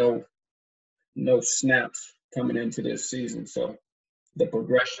had no snaps coming into this season. So the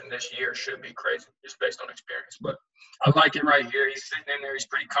progression this year should be crazy, just based on experience. But I like it right here. He's sitting in there. He's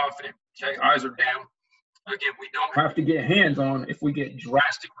pretty confident. Okay, eyes are down. Again, we don't have to get hands-on if we get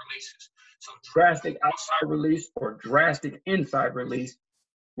drastic releases. So drastic outside release or drastic inside release,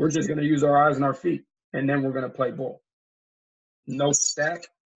 we're just going to use our eyes and our feet, and then we're going to play ball. No stack,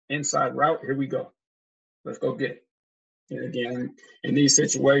 inside route, here we go. Let's go get it. And again, in these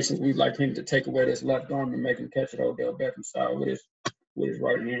situations, we'd like him to take away this left arm and make him catch it Odell Beckham style with his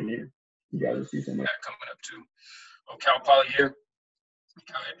right hand here. You guys will see some of that coming up too. Cal Poly here.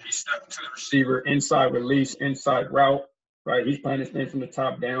 He's stepping to the receiver, inside release, inside route, right? He's playing this thing from the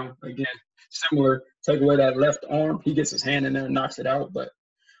top down. Again, similar, take away that left arm. He gets his hand in there and knocks it out. But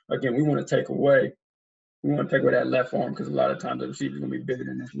again, we want to take away that left arm because a lot of times the receiver's going to be bigger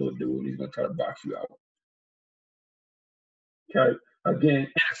than this little dude and he's going to try to box you out. Okay, again,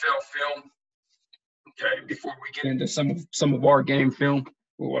 NFL film. Okay, before we get into some of our game film,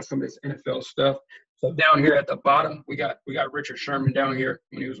 we'll watch some of this NFL stuff. So down here at the bottom, we got Richard Sherman down here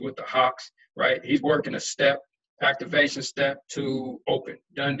when he was with the Hawks, right? He's working a step, activation step to open,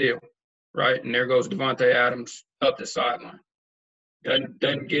 done deal, right? And there goes Davante Adams up the sideline.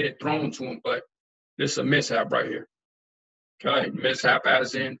 Doesn't get it thrown to him, but this is a mishap right here. Okay, mishap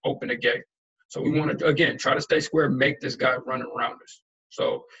as in open the gate. So we want to, again, try to stay square, make this guy run around us.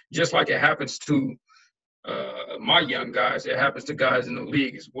 So just like it happens to my young guys, it happens to guys in the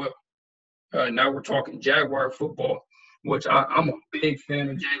league as well. Now we're talking Jaguar football, which I'm a big fan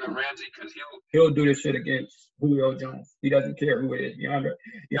of Jalen Ramsey because he'll do this shit against Julio Jones. He doesn't care who it is.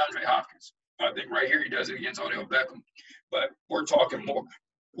 DeAndre Hopkins. I think right here he does it against Odell Beckham. But we're talking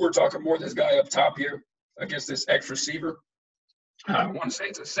more this guy up top here against this X receiver. I want to say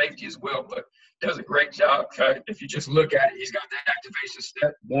it's a safety as well, but does a great job. Okay? If you just look at it, he's got that activation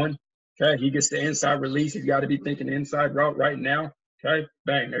step one. Okay, he gets the inside release. He's got to be thinking inside route right now. Okay,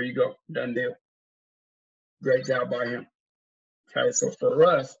 bang, there you go. Done deal. Great job by him. Okay, so for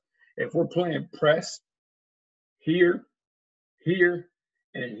us, if we're playing press here, here,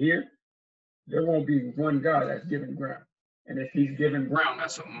 and here, there won't be one guy that's giving ground. And if he's giving ground,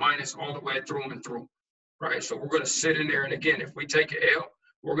 that's a minus all the way through and through. Right, so we're going to sit in there. And again, if we take an L,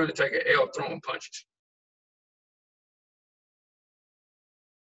 we're going to take an L throwing punches.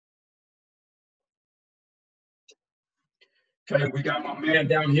 Okay, we got my man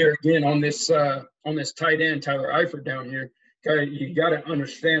down here again on this tight end, Tyler Eifert down here. Okay, you got to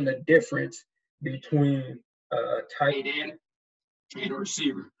understand the difference between tight end and a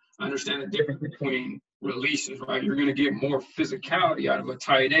receiver. Understand the difference between releases, right? You're going to get more physicality out of a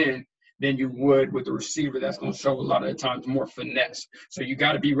tight end than you would with a receiver that's going to show a lot of the times more finesse. So you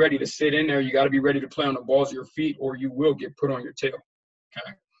got to be ready to sit in there. You got to be ready to play on the balls of your feet or you will get put on your tail,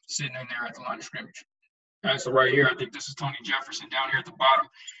 okay, sitting in there at the line of scrimmage. Okay, so right here, I think this is Tony Jefferson down here at the bottom.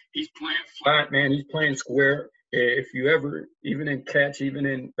 He's playing flat, man. He's playing square. If you ever, even in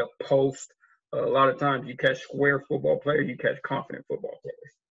the post, a lot of times you catch square football players, you catch confident football players.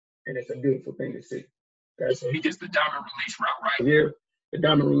 And it's a beautiful thing to see. Okay, so he gets the diamond release route right here, the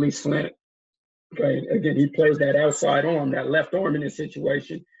diamond release slant. Okay, again, he plays that outside arm, that left arm in this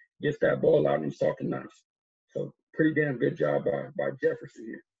situation, gets that ball out, and he's talking nice. So pretty damn good job by Jefferson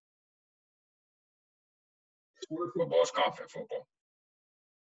here. Square football is confident football.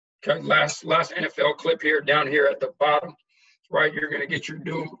 Okay, last NFL clip here, down here at the bottom, right? You're going to get your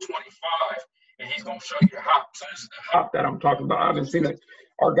dude 25, and he's going to show you the hop. So this is the hop that I'm talking about. I haven't seen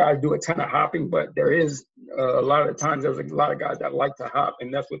our guys do a ton of hopping, but there is a lot of the times there's a lot of guys that like to hop,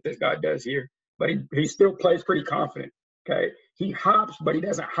 and that's what this guy does here. But he still plays pretty confident, okay? He hops, but he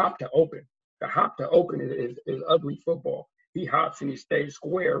doesn't hop to open. The hop to open is ugly football. He hops and he stays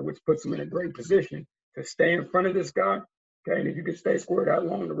square, which puts him in a great position to stay in front of this guy, okay? And if you can stay square that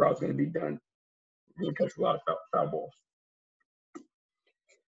long, the route's going to be done. You're going to catch a lot of foul balls.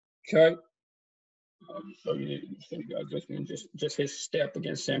 Okay? So you guys just his step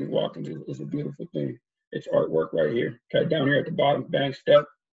against Sammy Watkins is a beautiful thing. It's artwork right here. Okay, down here at the bottom, bang step.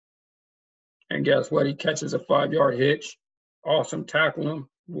 And guess what? He catches a 5-yard hitch. Awesome, tackle him.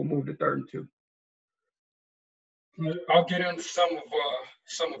 We'll move to 3rd and 2. I'll get into some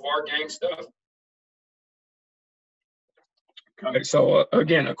of our game stuff. Okay, so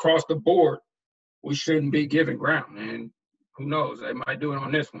again, across the board, we shouldn't be giving ground, and who knows? They might do it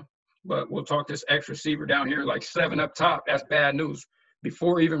on this one. But we'll talk this X receiver down here, like 7 up top. That's bad news.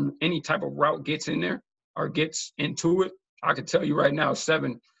 Before even any type of route gets in there or gets into it, I can tell you right now,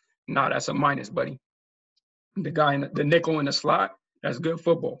 7, nah, that's a minus, buddy. The guy in the nickel in the slot, that's good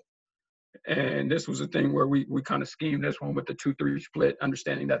football. And this was a thing where we kind of schemed this one with the 2-3 split,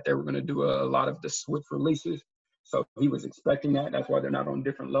 understanding that they were going to do a lot of the switch releases. So he was expecting that. That's why they're not on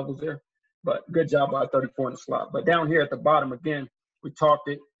different levels there. But good job by 34 in the slot. But down here at the bottom, again, we talked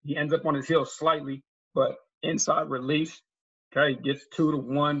it. He ends up on his heels slightly, but inside release, okay, gets 2 to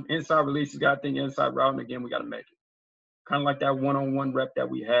 1. Inside release, he's got to think inside route, and again, we got to make it. Kind of like that one-on-one rep that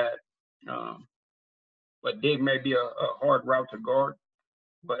we had. But dig may be a hard route to guard,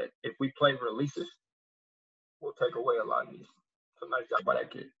 but if we play releases, we'll take away a lot of these. So nice job by that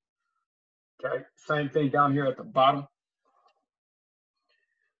kid. Okay, same thing down here at the bottom.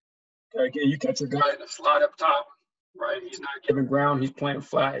 Okay, again, you catch a guy in the slot up top. right? He's not giving ground. He's playing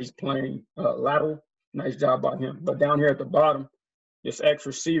flat. He's playing lateral. Nice job by him. But down here at the bottom, this X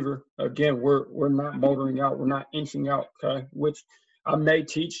receiver, again, we're not motoring out. We're not inching out, okay? Which I may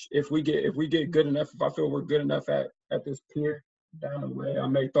teach if we get good enough, if I feel we're good enough at this pier down the way, I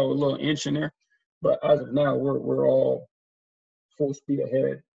may throw a little inch in there. But as of now, we're all full speed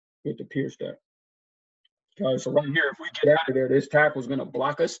ahead with the pier step. Okay, so right here, if we get out of there, this tackle is going to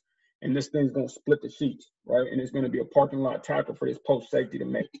block us, and this thing's going to split the sheets, right? And it's going to be a parking lot tackle for this post safety to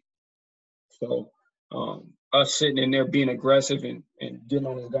make. So us sitting in there being aggressive and getting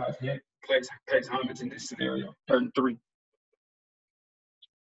on this guy's head pays homage in this scenario. 3rd and 3.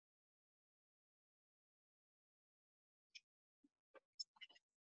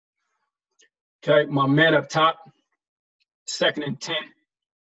 Okay, my man up top, 2nd and 10.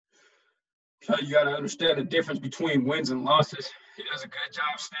 Okay, you got to understand the difference between wins and losses. He does a good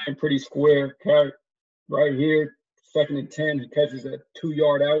job staying pretty square. Okay, right here, 2nd and 10. He catches a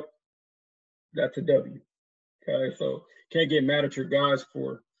 2-yard out. That's a W. Okay, so can't get mad at your guys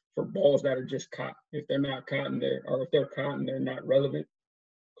for balls that are just caught. If they're not caught and if they're caught and they're not relevant,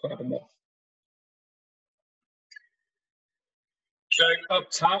 clap them off. Okay, up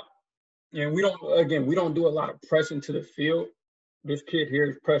top, and we don't do a lot of pressing to the field. This kid here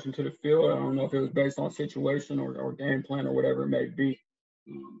is pressing to the field. I don't know if it was based on situation or game plan or whatever it may be.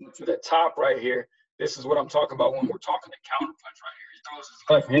 To the top right here, this is what I'm talking about when we're talking the counter punch right here. He throws his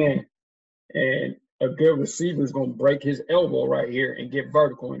left hand, and a good receiver is going to break his elbow right here and get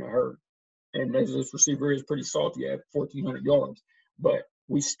vertical in a hurry. And this receiver is pretty salty at 1,400 yards. But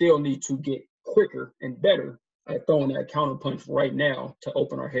we still need to get quicker and better at throwing that counter punch right now to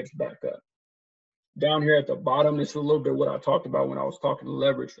open our hips back up. Down here at the bottom, this is a little bit what I talked about when I was talking to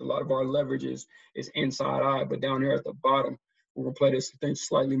leverage. A lot of our leverage is inside eye, but down here at the bottom, we're going to play this thing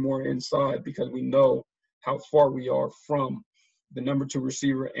slightly more inside because we know how far we are from the number 2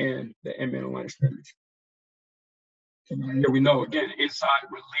 receiver and the end-man line of scrimmage. So here we know, again, inside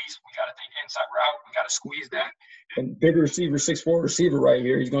release, we got to think inside route. We got to squeeze that. And big receiver, 6'4" receiver right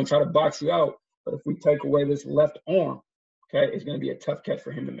here, he's going to try to box you out. But if we take away this left arm, okay, it's going to be a tough catch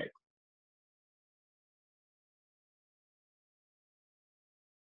for him to make.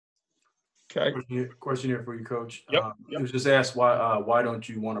 Okay. Question here for you, Coach. Yep. It was just asked why don't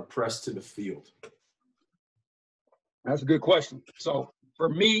you want to press to the field? That's a good question. So for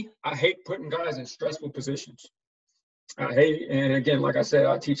me, I hate putting guys in stressful positions. And again, like I said,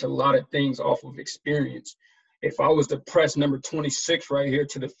 I teach a lot of things off of experience. If I was to press number 26 right here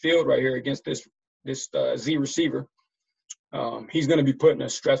to the field right here against this Z receiver, he's going to be put in a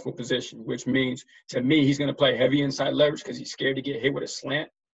stressful position, which means to me, he's going to play heavy inside leverage because he's scared to get hit with a slant.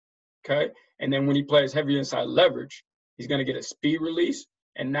 Okay. And then when he plays heavy inside leverage, he's going to get a speed release.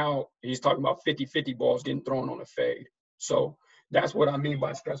 And now he's talking about 50-50 balls getting thrown on a fade. So that's what I mean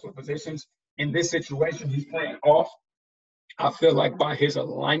by stressful positions. In this situation, he's playing off. I feel like by his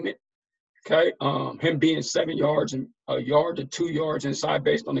alignment, okay, him being 7 yards and a yard to 2 yards inside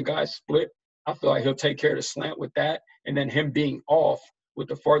based on the guy's split, I feel like he'll take care of the slant with that. And then him being off with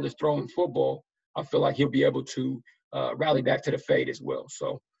the farthest throw in football, I feel like he'll be able to rally back to the fade as well.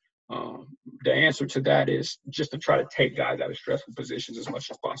 So the answer to that is just to try to take guys out of stressful positions as much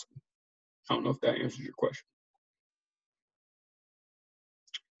as possible. I don't know if that answers your question.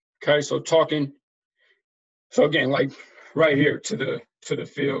 Okay, so again, like right here to the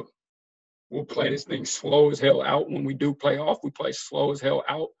field, we'll play this thing slow as hell out. When we do play off, we play slow as hell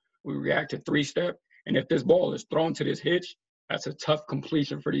out. We react to 3-step. And if this ball is thrown to this hitch, that's a tough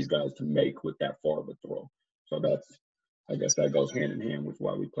completion for these guys to make with that far of a throw. So I guess that goes hand in hand with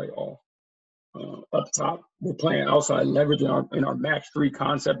why we play off. Up top, we're playing outside leverage in our match 3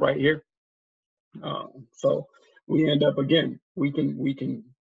 concept right here. So we end up, again, we can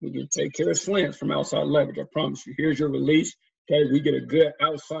take care of slants from outside leverage. I promise you. Here's your release. Okay, we get a good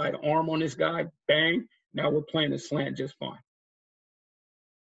outside arm on this guy. Bang. Now we're playing the slant just fine.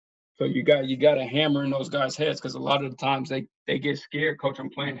 So you got to hammer in those guys' heads because a lot of the times they get scared. Coach, I'm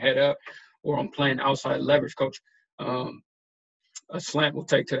playing head up, or I'm playing outside leverage. Coach, a slant will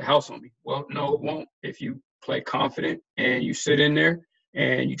take to the house on me. Well, no, it won't. If you play confident and you sit in there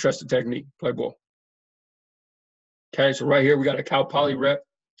and you trust the technique, play ball. Okay, so right here we got a Cal Poly rep.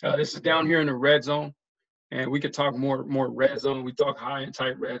 This is down here in the red zone, and we could talk more red zone. We talk high and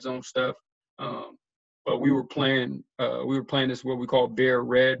tight red zone stuff. But we were playing this what we call bear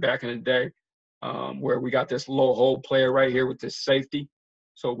red back in the day, where we got this low hole player right here with this safety.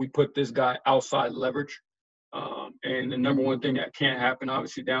 So we put this guy outside leverage. And the number one thing that can't happen,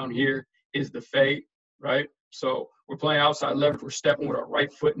 obviously, down here is the fade, right? So we're playing outside leverage. We're stepping with our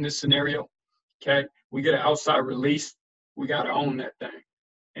right foot in this scenario. Okay, we get an outside release. We got to own that thing.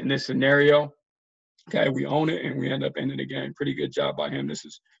 In this scenario, okay, we own it and we end up ending the game. Pretty good job by him. This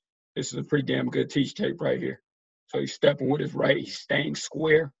is a pretty damn good teach tape right here. So he's stepping with his right. He's staying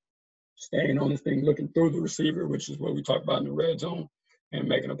square, staying on his thing, looking through the receiver, which is what we talk about in the red zone, and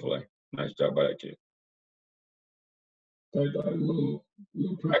making a play. Nice job by that kid. So, a little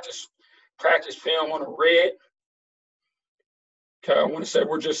practice film on a red. Okay, I want to say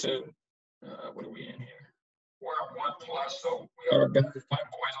we're just in, what are we in here? We're at 1+, so we got our benefit boys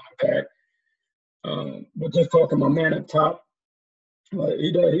on the back. But just talking my man up top,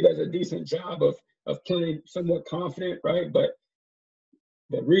 he does a decent job of playing somewhat confident, right? But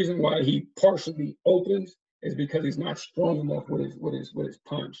the reason why he partially opens is because he's not strong enough with his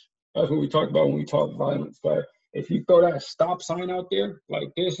punch. That's what we talk about when we talk violence. But if you throw that stop sign out there like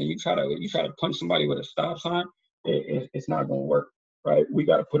this, and you try to punch somebody with a stop sign, it's not going to work, right? We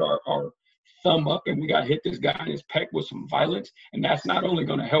got to put our thumb up and we got to hit this guy in his pec with some violence, and that's not only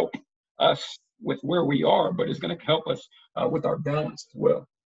going to help us with where we are, but it's going to help us with our balance as well.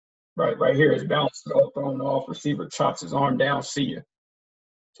 Right here, his balance is all thrown off. Receiver chops his arm down. See ya.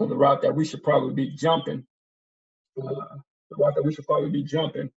 So the route that we should probably be jumping,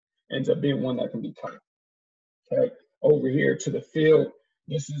 ends up being one that can be tight. Okay, over here to the field.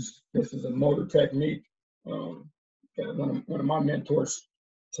 This is a motor technique. One of my mentors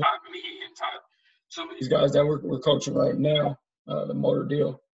taught me and taught some of these guys that we're coaching right now, the motor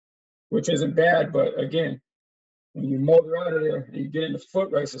deal, which isn't bad, but again, when you motor out of there and you get into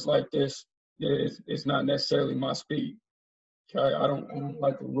foot races like this, it's not necessarily my speed. Okay, I don't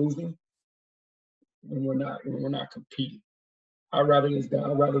like losing when we're not competing. I'd rather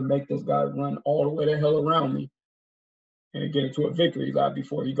make this guy run all the way the hell around me and get into a victory lap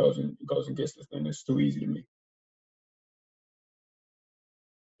before he goes and gets this thing. It's too easy to me.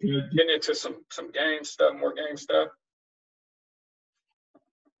 Getting into some game stuff, more game stuff.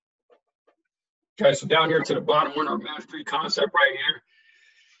 Okay, so down here to the bottom, we're in our mastery concept right here.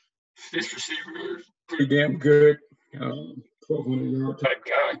 This receiver is pretty damn good, 1,200-yard type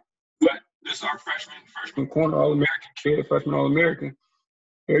guy. But this is our freshman corner All-American kid, freshman All-American.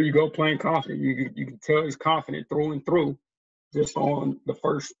 There you go, playing confident. You can tell he's confident through and through just on the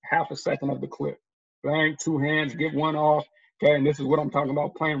first half a second of the clip. Bang, two hands, get one off. Okay, and this is what I'm talking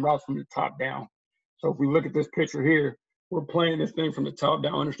about, playing routes from the top down. So if we look at this picture here, we're playing this thing from the top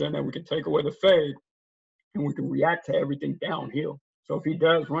down, understand that we can take away the fade and we can react to everything downhill. So if he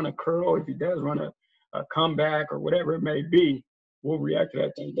does run a curl, if he does run a comeback or whatever it may be, we'll react to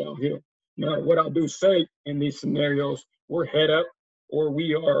that thing downhill. Now, what I do say in these scenarios, we're head up or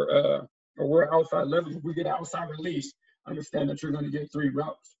we're outside leverage. If we get outside release, understand that you're going to get three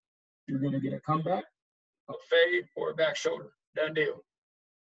routes. You're going to get a comeback, a fade, or a back shoulder. Done deal.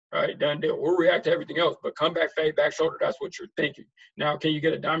 All right, done deal. We'll react to everything else, but comeback, fade, back shoulder, that's what you're thinking. Now, can you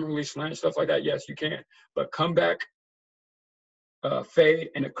get a diamond release slant, stuff like that? Yes, you can. But comeback, fade,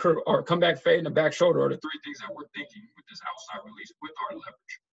 and a curve, or comeback, fade, and a back shoulder are the three things that we're thinking with this outside release with our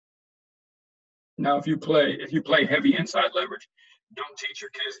leverage. Now, if you play heavy inside leverage, don't teach your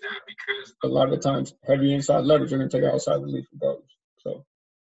kids that, because a lot of the times heavy inside leverage are going to take outside release regardless. So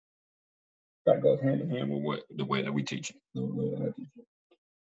that goes hand in hand with the way that we teach it. The way that I teach it.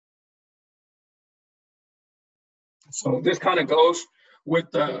 So this kind of goes with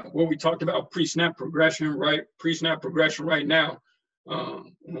what we talked about pre-snap progression, right? Pre-snap progression right now.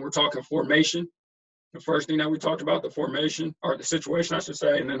 When we're talking formation, the first thing that we talked about, the formation, or the situation, I should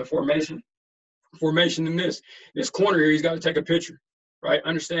say, and then the formation. Formation in this corner here, he's got to take a picture, right?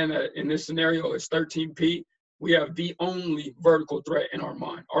 Understand that in this scenario, it's 13P. We have the only vertical threat in our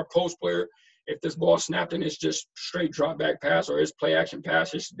mind. Our post player, if this ball snapped and it's just straight drop back pass or it's play action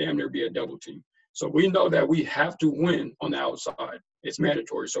pass, it's damn near be a double team. So we know that we have to win on the outside. It's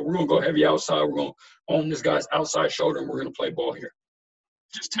mandatory. So we're going to go heavy outside. We're going to own this guy's outside shoulder, and we're going to play ball here.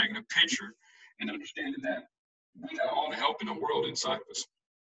 Just taking a picture and understanding that we got all the help in the world inside of us.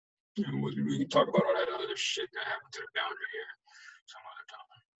 And we can talk about all that other shit that happened to the boundary here some other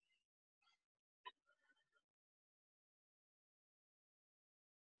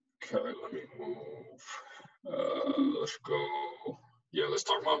time. Okay, let me move. Let's go. Yeah, let's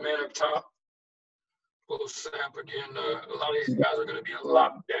talk about man up top. Little Samp again. A lot of these guys are going to be a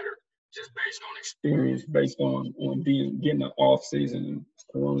lot better just based on experience, based on getting the off season, and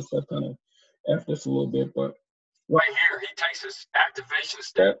Corona stuff kind of effed us a little bit. But right here, he takes his activation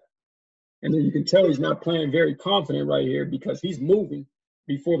step. And then you can tell he's not playing very confident right here because he's moving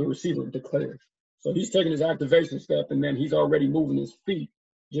before the receiver declares. So he's taking his activation step, and then he's already moving his feet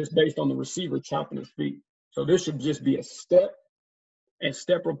just based on the receiver chopping his feet. So this should just be a step and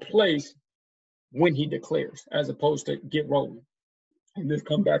step replace when he declares, as opposed to get rolling. And this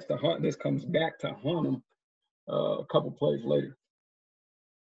comes back to haunt. This comes back to haunt him a couple plays later.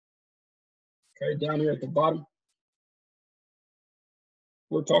 Okay, down here at the bottom,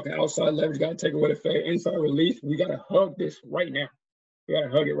 we're talking outside leverage. Got to take away the fade, inside release. We got to hug this right now. We got to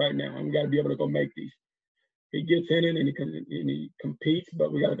hug it right now, and we got to be able to go make these. He gets in it and he competes,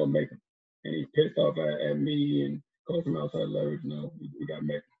 but we got to go make him. And he's pissed off at me and goes from outside leverage. No, we got to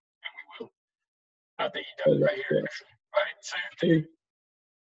make him, and we will. I think he does right here. Right, same thing.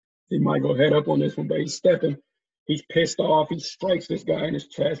 He might go head up on this one, but he's stepping. He's pissed off. He strikes this guy in his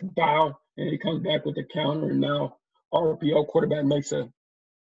chest, bow, and he comes back with the counter. And now RPO quarterback makes a,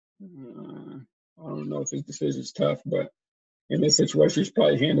 I don't know if his decision's tough, but in this situation, he's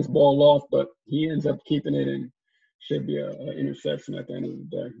probably hand his ball off, but he ends up keeping it and should be an interception at the end of the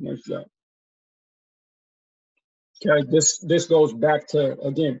day. Nice job. Okay, this goes back to,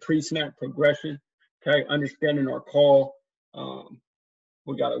 again, pre-snap progression. Okay, understanding our call.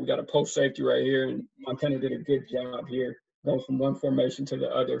 We got a post safety right here, and Montana did a good job here, going from one formation to the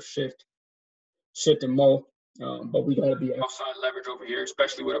other, shift and mo. But we got to be outside leverage over here,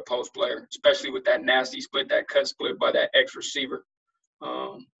 especially with a post player, especially with that nasty split, that cut split by that X receiver.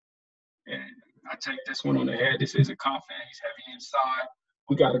 And I take this one on the head. This isn't confident. He's heavy inside.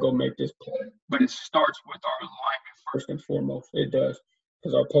 We got to go make this play. But it starts with our alignment first and foremost. It does,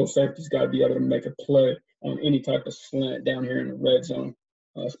 because our post safety's got to be able to make a play on any type of slant down here in the red zone.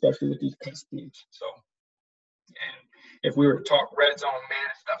 Especially with these cut schemes. So, and if we were to talk red zone man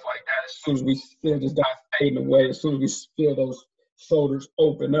and stuff like that, as soon as we feel this guy fading away, as soon as we feel those shoulders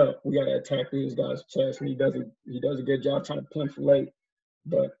open up, we got to attack through this guy's chest. And he does a good job trying to punch late.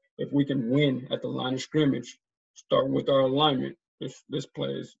 But if we can win at the line of scrimmage, starting with our alignment, this play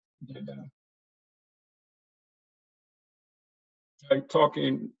is dead down. Like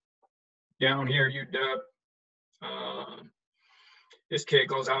talking down here, UW. This kid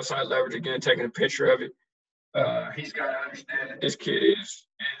goes outside leverage again, taking a picture of it. He's got to understand that this kid is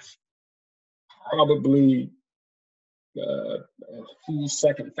probably a few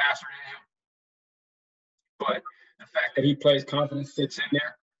seconds faster than him. But the fact that he plays confident, sits in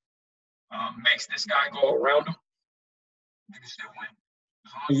there, makes this guy go around him. You can still win.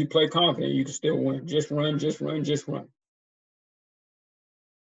 As long as you play confident, you can still win. Just run, just run, just run.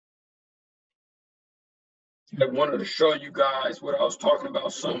 I wanted to show you guys what I was talking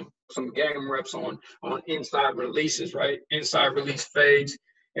about, some game reps on inside releases, right? Inside release fades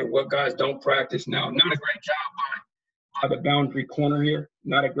and what guys don't practice. Now, not a great job by the boundary corner here.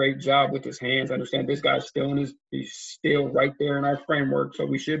 Not a great job with his hands. I understand this guy's still he's still right there in our framework, so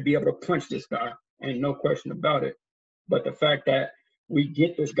we should be able to punch this guy, ain't no question about it. But the fact that we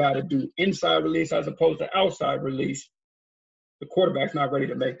get this guy to do inside release as opposed to outside release, the quarterback's not ready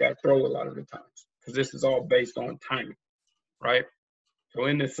to make that throw a lot of the times, because this is all based on timing, right? So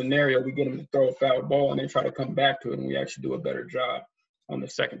in this scenario, we get him to throw a foul ball and then try to come back to it, and we actually do a better job on the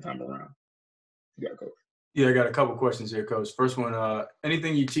second time around. You got it, Coach. Yeah, I got a couple questions here, Coach. First one,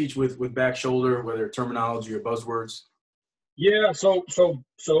 anything you teach with back shoulder, whether terminology or buzzwords? Yeah, so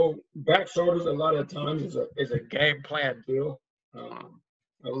back shoulders a lot of times is a game plan deal.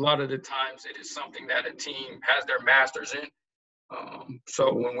 A lot of the times it is something that a team has their masters in.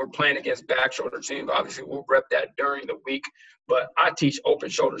 So when we're playing against back shoulder teams, obviously we'll rep that during the week, but I teach open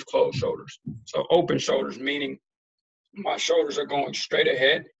shoulders, closed shoulders. So open shoulders, meaning my shoulders are going straight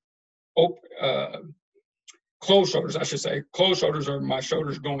ahead. Closed shoulders, I should say. Closed shoulders are my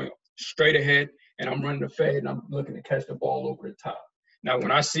shoulders going straight ahead, and I'm running the fade, and I'm looking to catch the ball over the top. Now,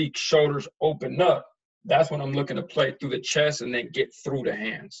 when I see shoulders open up, that's when I'm looking to play through the chest and then get through the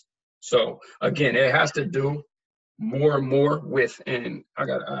hands. So, again, it has to do more and more with, and I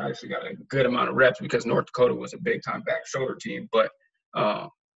actually got a good amount of reps because North Dakota was a big-time back shoulder team, but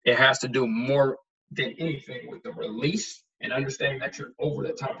it has to do more than anything with the release and understanding that you're over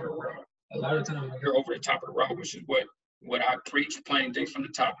the top of the route. A lot of times when you're over the top of the route, which is what I preach, playing things from the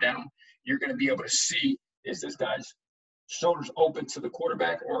top down, you're going to be able to see, is this guy's shoulders open to the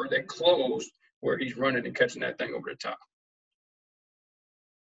quarterback or are they closed where he's running and catching that thing over the top.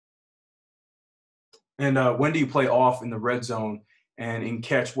 And when do you play off in the red zone? And in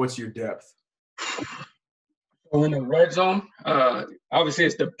catch, what's your depth? So in the red zone, obviously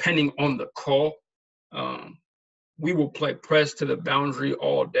it's depending on the call. We will play press to the boundary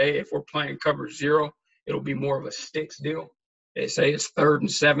all day. If we're playing cover zero, it'll be more of a sticks deal. They say it's 3rd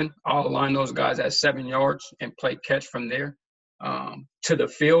and 7. I'll align those guys at 7 yards and play catch from there. To the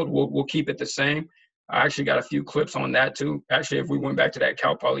field, we'll keep it the same. I actually got a few clips on that too. Actually, if we went back to that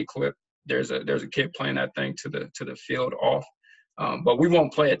Cal Poly clip, there's a kid playing that thing to the field off. But we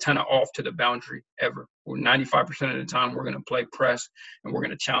won't play a ton of off to the boundary ever. We're 95% of the time we're going to play press and we're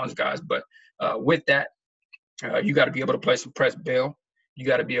going to challenge guys. But with that, you got to be able to play some press bail. You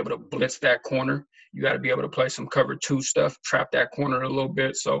got to be able to blitz that corner. You got to be able to play some cover 2 stuff, trap that corner a little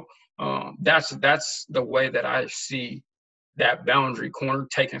bit. So that's the way that I see that boundary corner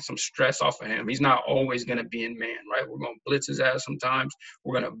taking some stress off of him. He's not always going to be in man, right? We're going to blitz his ass sometimes.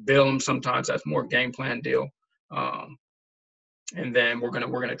 We're going to bail him sometimes. That's more game plan deal. And then we're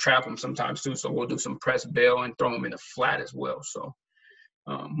gonna trap him sometimes too. So we'll do some press bail and throw him in the flat as well. So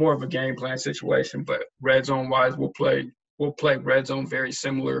more of a game plan situation. But red zone wise, we'll play red zone very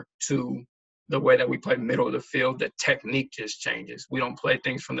similar to the way that we play middle of the field. The technique just changes. We don't play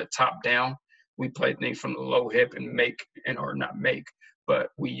things from the top down. We play things from the low hip and or not make, but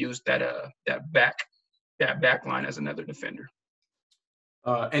we use that back line as another defender.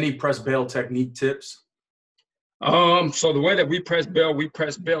 Any press bail technique tips? So the way that we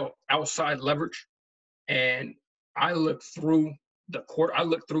press bail outside leverage, and I look through to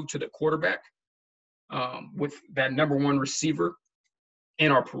the quarterback with that number 1 receiver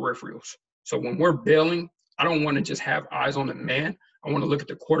in our peripherals. So when we're bailing, I don't want to just have eyes on the man. I want to look at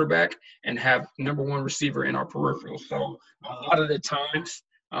the quarterback and have number 1 receiver in our peripherals. So a lot of the times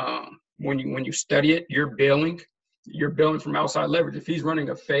when you study it, you're bailing from outside leverage. If he's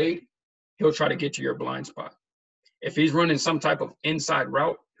running a fade, he'll try to get to your blind spot. If he's running some type of inside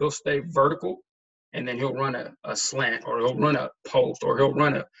route, he'll stay vertical, and then he'll run a slant, or he'll run a post, or he'll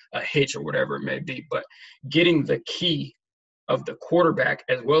run a hitch, or whatever it may be. But getting the key of the quarterback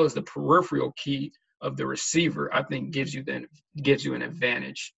as well as the peripheral key of the receiver, I think gives you an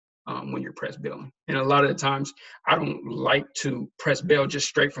advantage when you're press bailing. And a lot of the times, I don't like to press bail just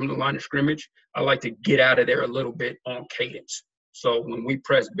straight from the line of scrimmage. I like to get out of there a little bit on cadence. So when we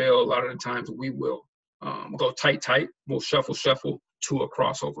press bail, a lot of the times we will go tight. We'll shuffle to a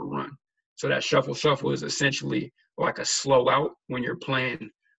crossover run. So that shuffle is essentially like a slow out when you're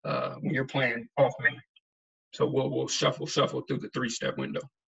playing off man. So we'll shuffle through the 3-step window.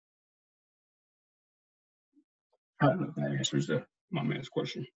 I don't know if that answers my man's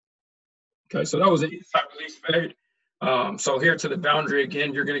question. Okay, so that was an inside release fade. So here to the boundary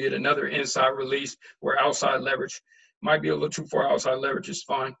again, you're going to get another inside release where outside leverage might be a little too far. Outside leverage is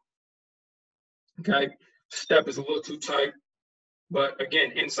fine. Okay, step is a little too tight. But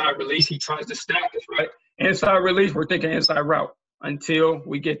again, inside release, he tries to stack us, right? Inside release, we're thinking inside route until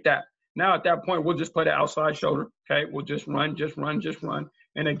we get that. Now at that point, we'll just play the outside shoulder, okay? We'll just run.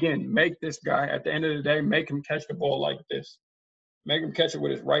 And again, make this guy, at the end of the day, make him catch the ball like this. Make him catch it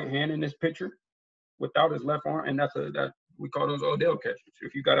with his right hand in this picture without his left arm. And that we call those Odell catches.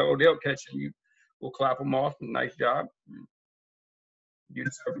 If you got an Odell catch, and you will clap him off. Nice job. You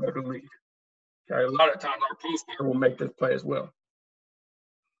deserve to go to the league. Okay, a lot of times our post player will make this play as well.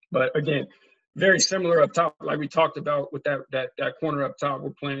 But again, very similar up top, like we talked about with that corner up top.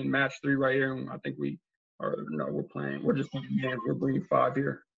 We're playing match 3 right here, and I think we're just playing man. We're bringing 5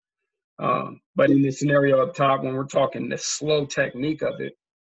 here. But in this scenario up top, when we're talking the slow technique of it,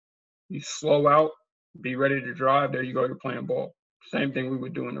 you slow out, be ready to drive. There you go. You're playing ball. Same thing we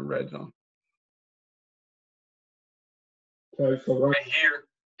would do in the red zone. Okay, so right here,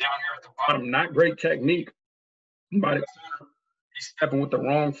 down here at the bottom, not great technique by the corner. He's stepping with the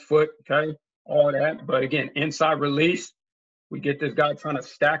wrong foot, okay, all that. But again, inside release, we get this guy trying to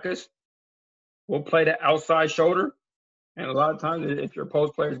stack us. We'll play the outside shoulder. And a lot of times, if your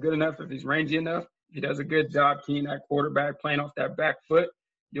post player is good enough, if he's rangy enough, he does a good job keying that quarterback, playing off that back foot,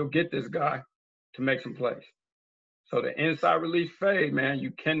 you'll get this guy to make some plays. So the inside release fade, man,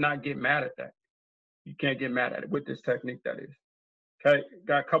 you cannot get mad at that. You can't get mad at it with this technique, that is. Okay,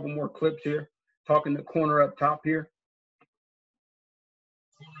 got a couple more clips here. Talking the corner up top here.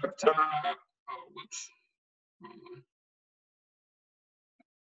 Corner up top. Oh, whoops.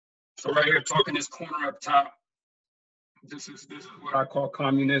 So right here, talking this corner up top. This is what I call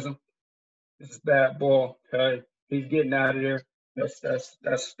communism. This is bad ball. Okay, he's getting out of there.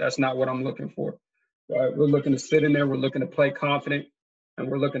 That's not what I'm looking for. Right, we're looking to sit in there. We're looking to play confident, and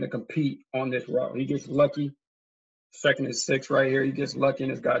we're looking to compete on this route. He gets lucky. 2nd and 6 right here. He gets lucky,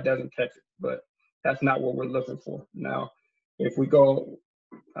 and this guy doesn't catch it. But that's not what we're looking for. Now, if we go,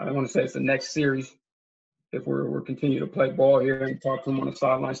 I don't want to say it's the next series. If we're continue to play ball here and talk to him on the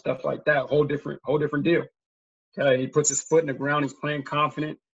sideline, stuff like that, whole different deal. Okay, he puts his foot in the ground. He's playing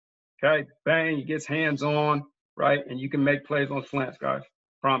confident. Okay, bang, he gets hands on, right? And you can make plays on slants, guys.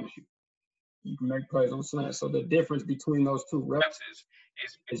 Promise you. You can make plays on slants. So the difference between those 2 reps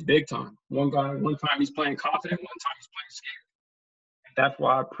is big time. One time he's playing confident, one time he's playing scared. And that's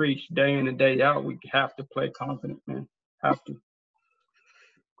why I preach day in and day out, we have to play confident, man. Have to.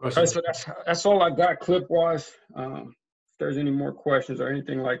 All right, Questions? so that's all I got clip wise. If there's any more questions or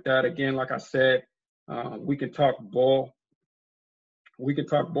anything like that, again, like I said, we can talk ball. We can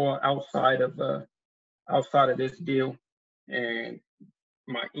talk ball outside of this deal, and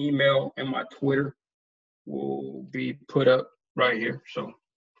my email and my Twitter will be put up right here. So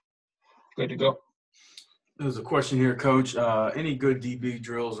good to go. There's a question here, Coach. Any good DB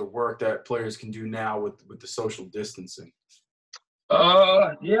drills or work that players can do now with the social distancing?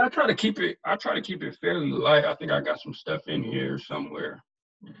 Yeah, I try to keep it fairly light. I think I got some stuff in here somewhere.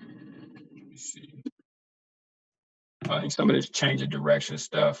 Let me see. I think some of this change of direction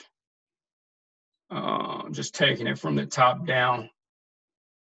stuff. Just taking it from the top down.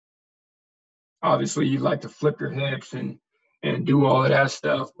 Obviously, you like to flip your hips and do all of that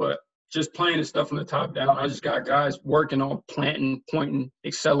stuff, but just playing the stuff from the top down. I just got guys working on planting, pointing,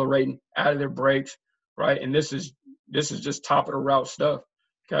 accelerating out of their breaks, right? And this is just top of the route stuff.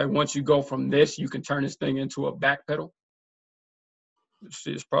 Okay, once you go from this, you can turn this thing into a back pedal. Let's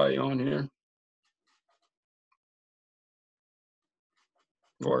see, it's probably on here.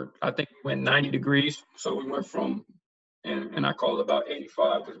 Or I think we went 90 degrees. So we went from, and I call it about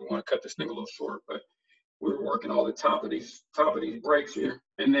 85 because we want to cut this thing a little short, but we were working all the top of these breaks here.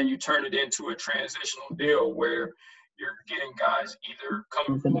 And then you turn it into a transitional deal where you're getting guys either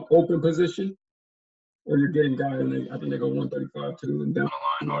coming from an open position or you're getting guys, and I think they go 135 too and down the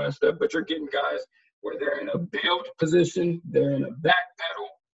line and all that stuff, but you're getting guys where they're in a build position, they're in a back pedal.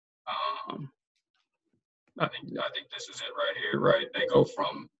 I think this is it right here, right? They go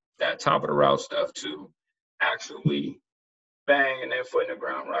from that top of the route stuff to actually bang and then foot in the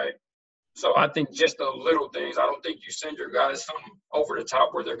ground, right? So I think just the little things. I don't think you send your guys something over the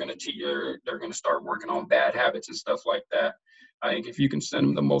top where they're going to start working on bad habits and stuff like that. I think if you can send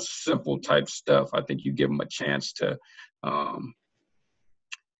them the most simple type stuff, I think you give them a chance to,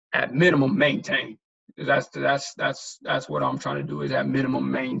 at minimum, maintain. That's what I'm trying to do is at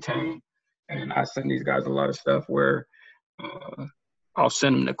minimum maintain. And I send these guys a lot of stuff where I'll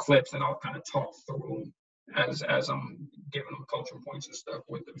send them the clips and I'll kind of talk through them as I'm giving them coaching points and stuff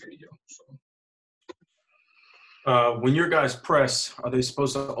with the video. So, when your guys press, are they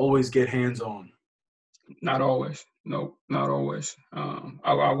supposed to always get hands on? Not always. No, not always.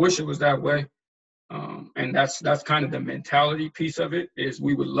 I wish it was that way. And that's kind of the mentality piece of it is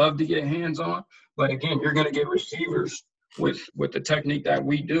we would love to get hands on, but again, you're going to get receivers with the technique that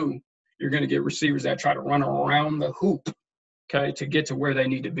we do. You're going to get receivers that try to run around the hoop, okay, to get to where they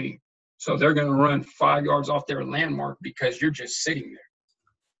need to be. So they're going to run 5 yards off their landmark because you're just sitting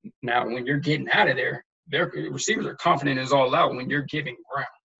there. Now, when you're getting out of there, their receivers are confident as all out when you're giving ground,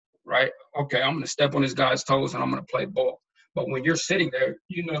 right? Okay, I'm going to step on this guy's toes and I'm going to play ball. But when you're sitting there,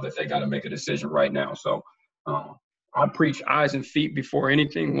 you know that they got to make a decision right now. So I preach eyes and feet before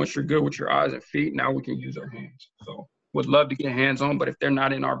anything. Once you're good with your eyes and feet, now we can use our hands. So would love to get hands on, but if they're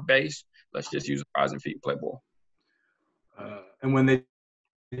not in our base, let's just use our eyes and feet and play ball. And when they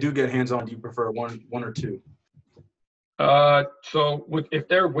do get hands on, do you prefer one or two? So if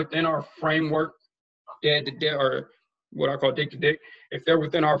they're within our framework, or what I call dick to dick, if they're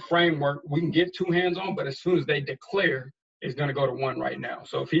within our framework, we can get 2 hands on, but as soon as they declare, it's going to go to 1 right now.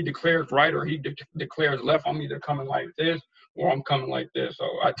 So if he declares right or he declares left, I'm either coming like this or I'm coming like this. So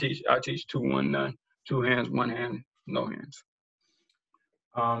I teach 2-1-9, 2 hands, 1 hand, no hands.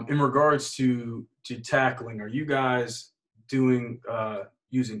 In regards to tackling, are you guys doing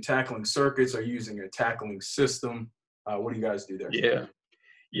using tackling circuits? Are you using a tackling system? What do you guys do there?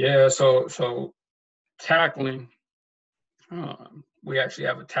 Yeah. So tackling. We actually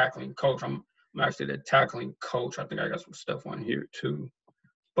have a tackling coach. I'm actually the tackling coach. I think I got some stuff on here too.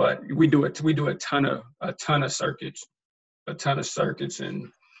 But we do a ton of circuits,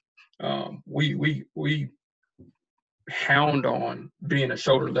 and we hound on being a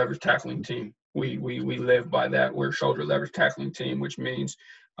shoulder leverage tackling team. We live by that. We're a shoulder leverage tackling team, which means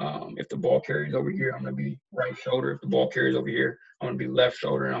if the ball carries over here, I'm going to be right shoulder. If the ball carries over here, I'm going to be left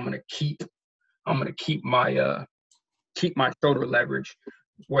shoulder, and I'm going to keep my shoulder leverage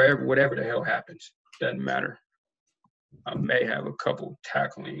whatever the hell happens. Doesn't matter. I may have a couple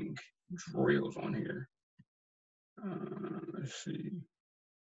tackling drills on here. Let's see.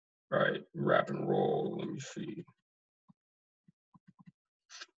 Right, wrap and roll. Let me see.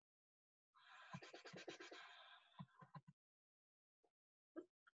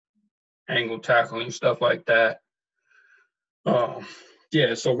 Angle tackling, stuff like that.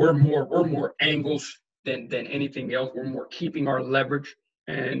 Yeah, so we're more angles than anything else. We're more keeping our leverage,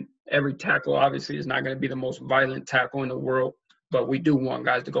 and every tackle obviously is not going to be the most violent tackle in the world, but we do want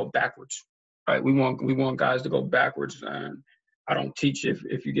guys to go backwards, right? We want guys to go backwards, and I don't teach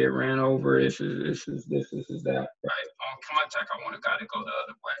if you get ran over, this is that, right? On contact, I want a guy to go the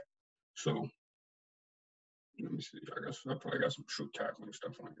other way. So let me see. I probably got some true tackling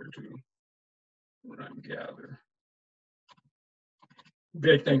stuff on here too. What I gather.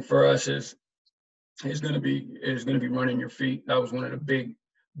 Big thing for us is going to be running your feet. That was one of the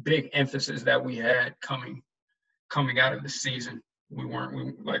big emphasis that we had coming out of the season. We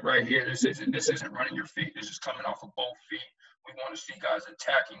like right here. This isn't running your feet. This is coming off of both feet. We want to see guys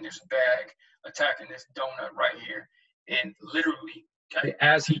attacking this bag, attacking this donut right here, and literally,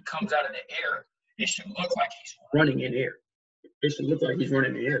 as he comes out of the air, it should look like he's running in air. It should look like he's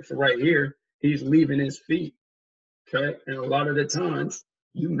running in the air. So right here, he's leaving his feet. Okay, and a lot of the times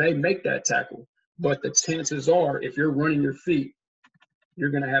you may make that tackle, but the chances are, if you're running your feet,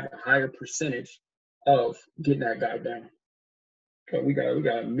 you're going to have a higher percentage of getting that guy down. Okay, we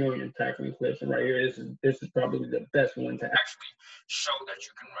got a million tackling clips, and right here, this is probably the best one to actually show that you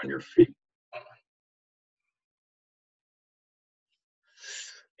can run your feet.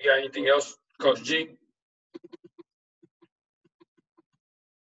 You got anything else, Coach G?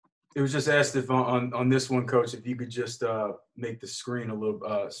 It was just asked if on this one, Coach, if you could just make the screen a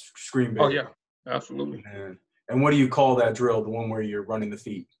little screen bigger. Oh yeah, absolutely. And what do you call that drill? The one where you're running the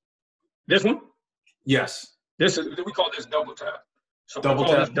feet? This one? Yes. We call this double tap. So double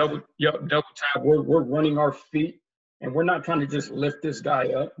tap. Double tap. We're running our feet, and we're not trying to just lift this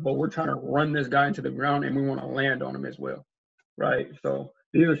guy up, but we're trying to run this guy into the ground, and we want to land on him as well, right? So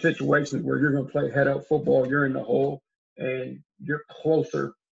these are situations where you're going to play head-up football. You're in the hole, and you're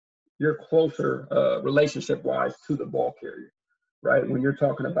closer relationship-wise to the ball carrier, right? When you're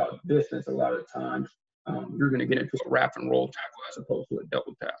talking about distance, a lot of times you're going to get into a wrap and roll tackle as opposed to a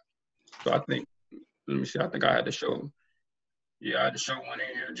double tap. So I think, let me see, I think I had to show. Yeah, I had to show one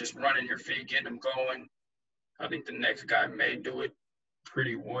in here, just running your feet, getting them going. I think the next guy may do it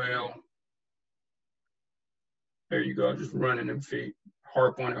pretty well. There you go, just running them feet.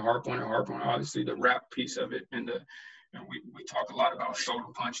 Harp on it. Obviously, the wrap piece of it, and we talk a lot about shoulder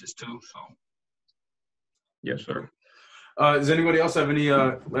punches too. So, yes, sir. Does anybody else have any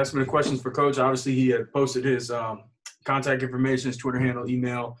last-minute questions for Coach? Obviously, he had posted his contact information, his Twitter handle,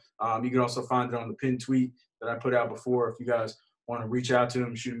 email. You can also find it on the pinned tweet that I put out before. If you guys want to reach out to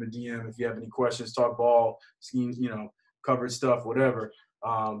him, shoot him a DM. If you have any questions, talk ball, schemes, covered stuff, whatever.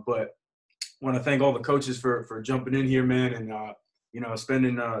 But I want to thank all the coaches for jumping in here, man, and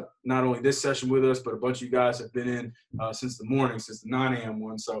spending not only this session with us, but a bunch of you guys have been in since the morning, since the 9 a.m.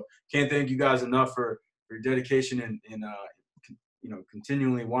 one. So can't thank you guys enough for your dedication and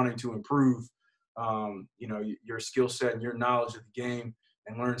continually wanting to improve, your skill set and your knowledge of the game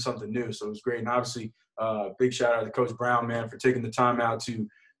and learn something new. So it was great. And obviously, big shout out to Coach Brown, man, for taking the time out to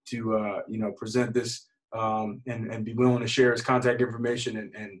present this and be willing to share his contact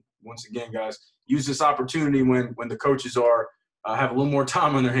information. And once again, guys, use this opportunity when the coaches have a little more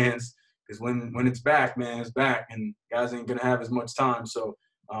time on their hands, because when it's back, man, it's back, and guys ain't gonna have as much time. So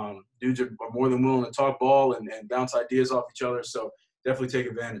dudes are more than willing to talk ball and bounce ideas off each other. So definitely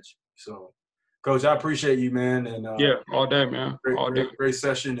take advantage. So, Coach, I appreciate you, man. And yeah, all day, man. Great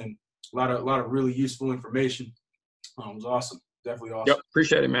session, and a lot of really useful information. It was awesome. Definitely awesome. Yep,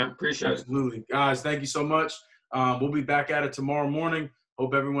 appreciate it, man. Appreciate it. Absolutely. Guys, thank you so much. We'll be back at it tomorrow morning.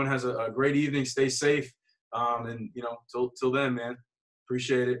 Hope everyone has a great evening. Stay safe. And till then, man,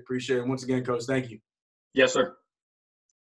 appreciate it. Once again, Coach, thank you. Yes, sir.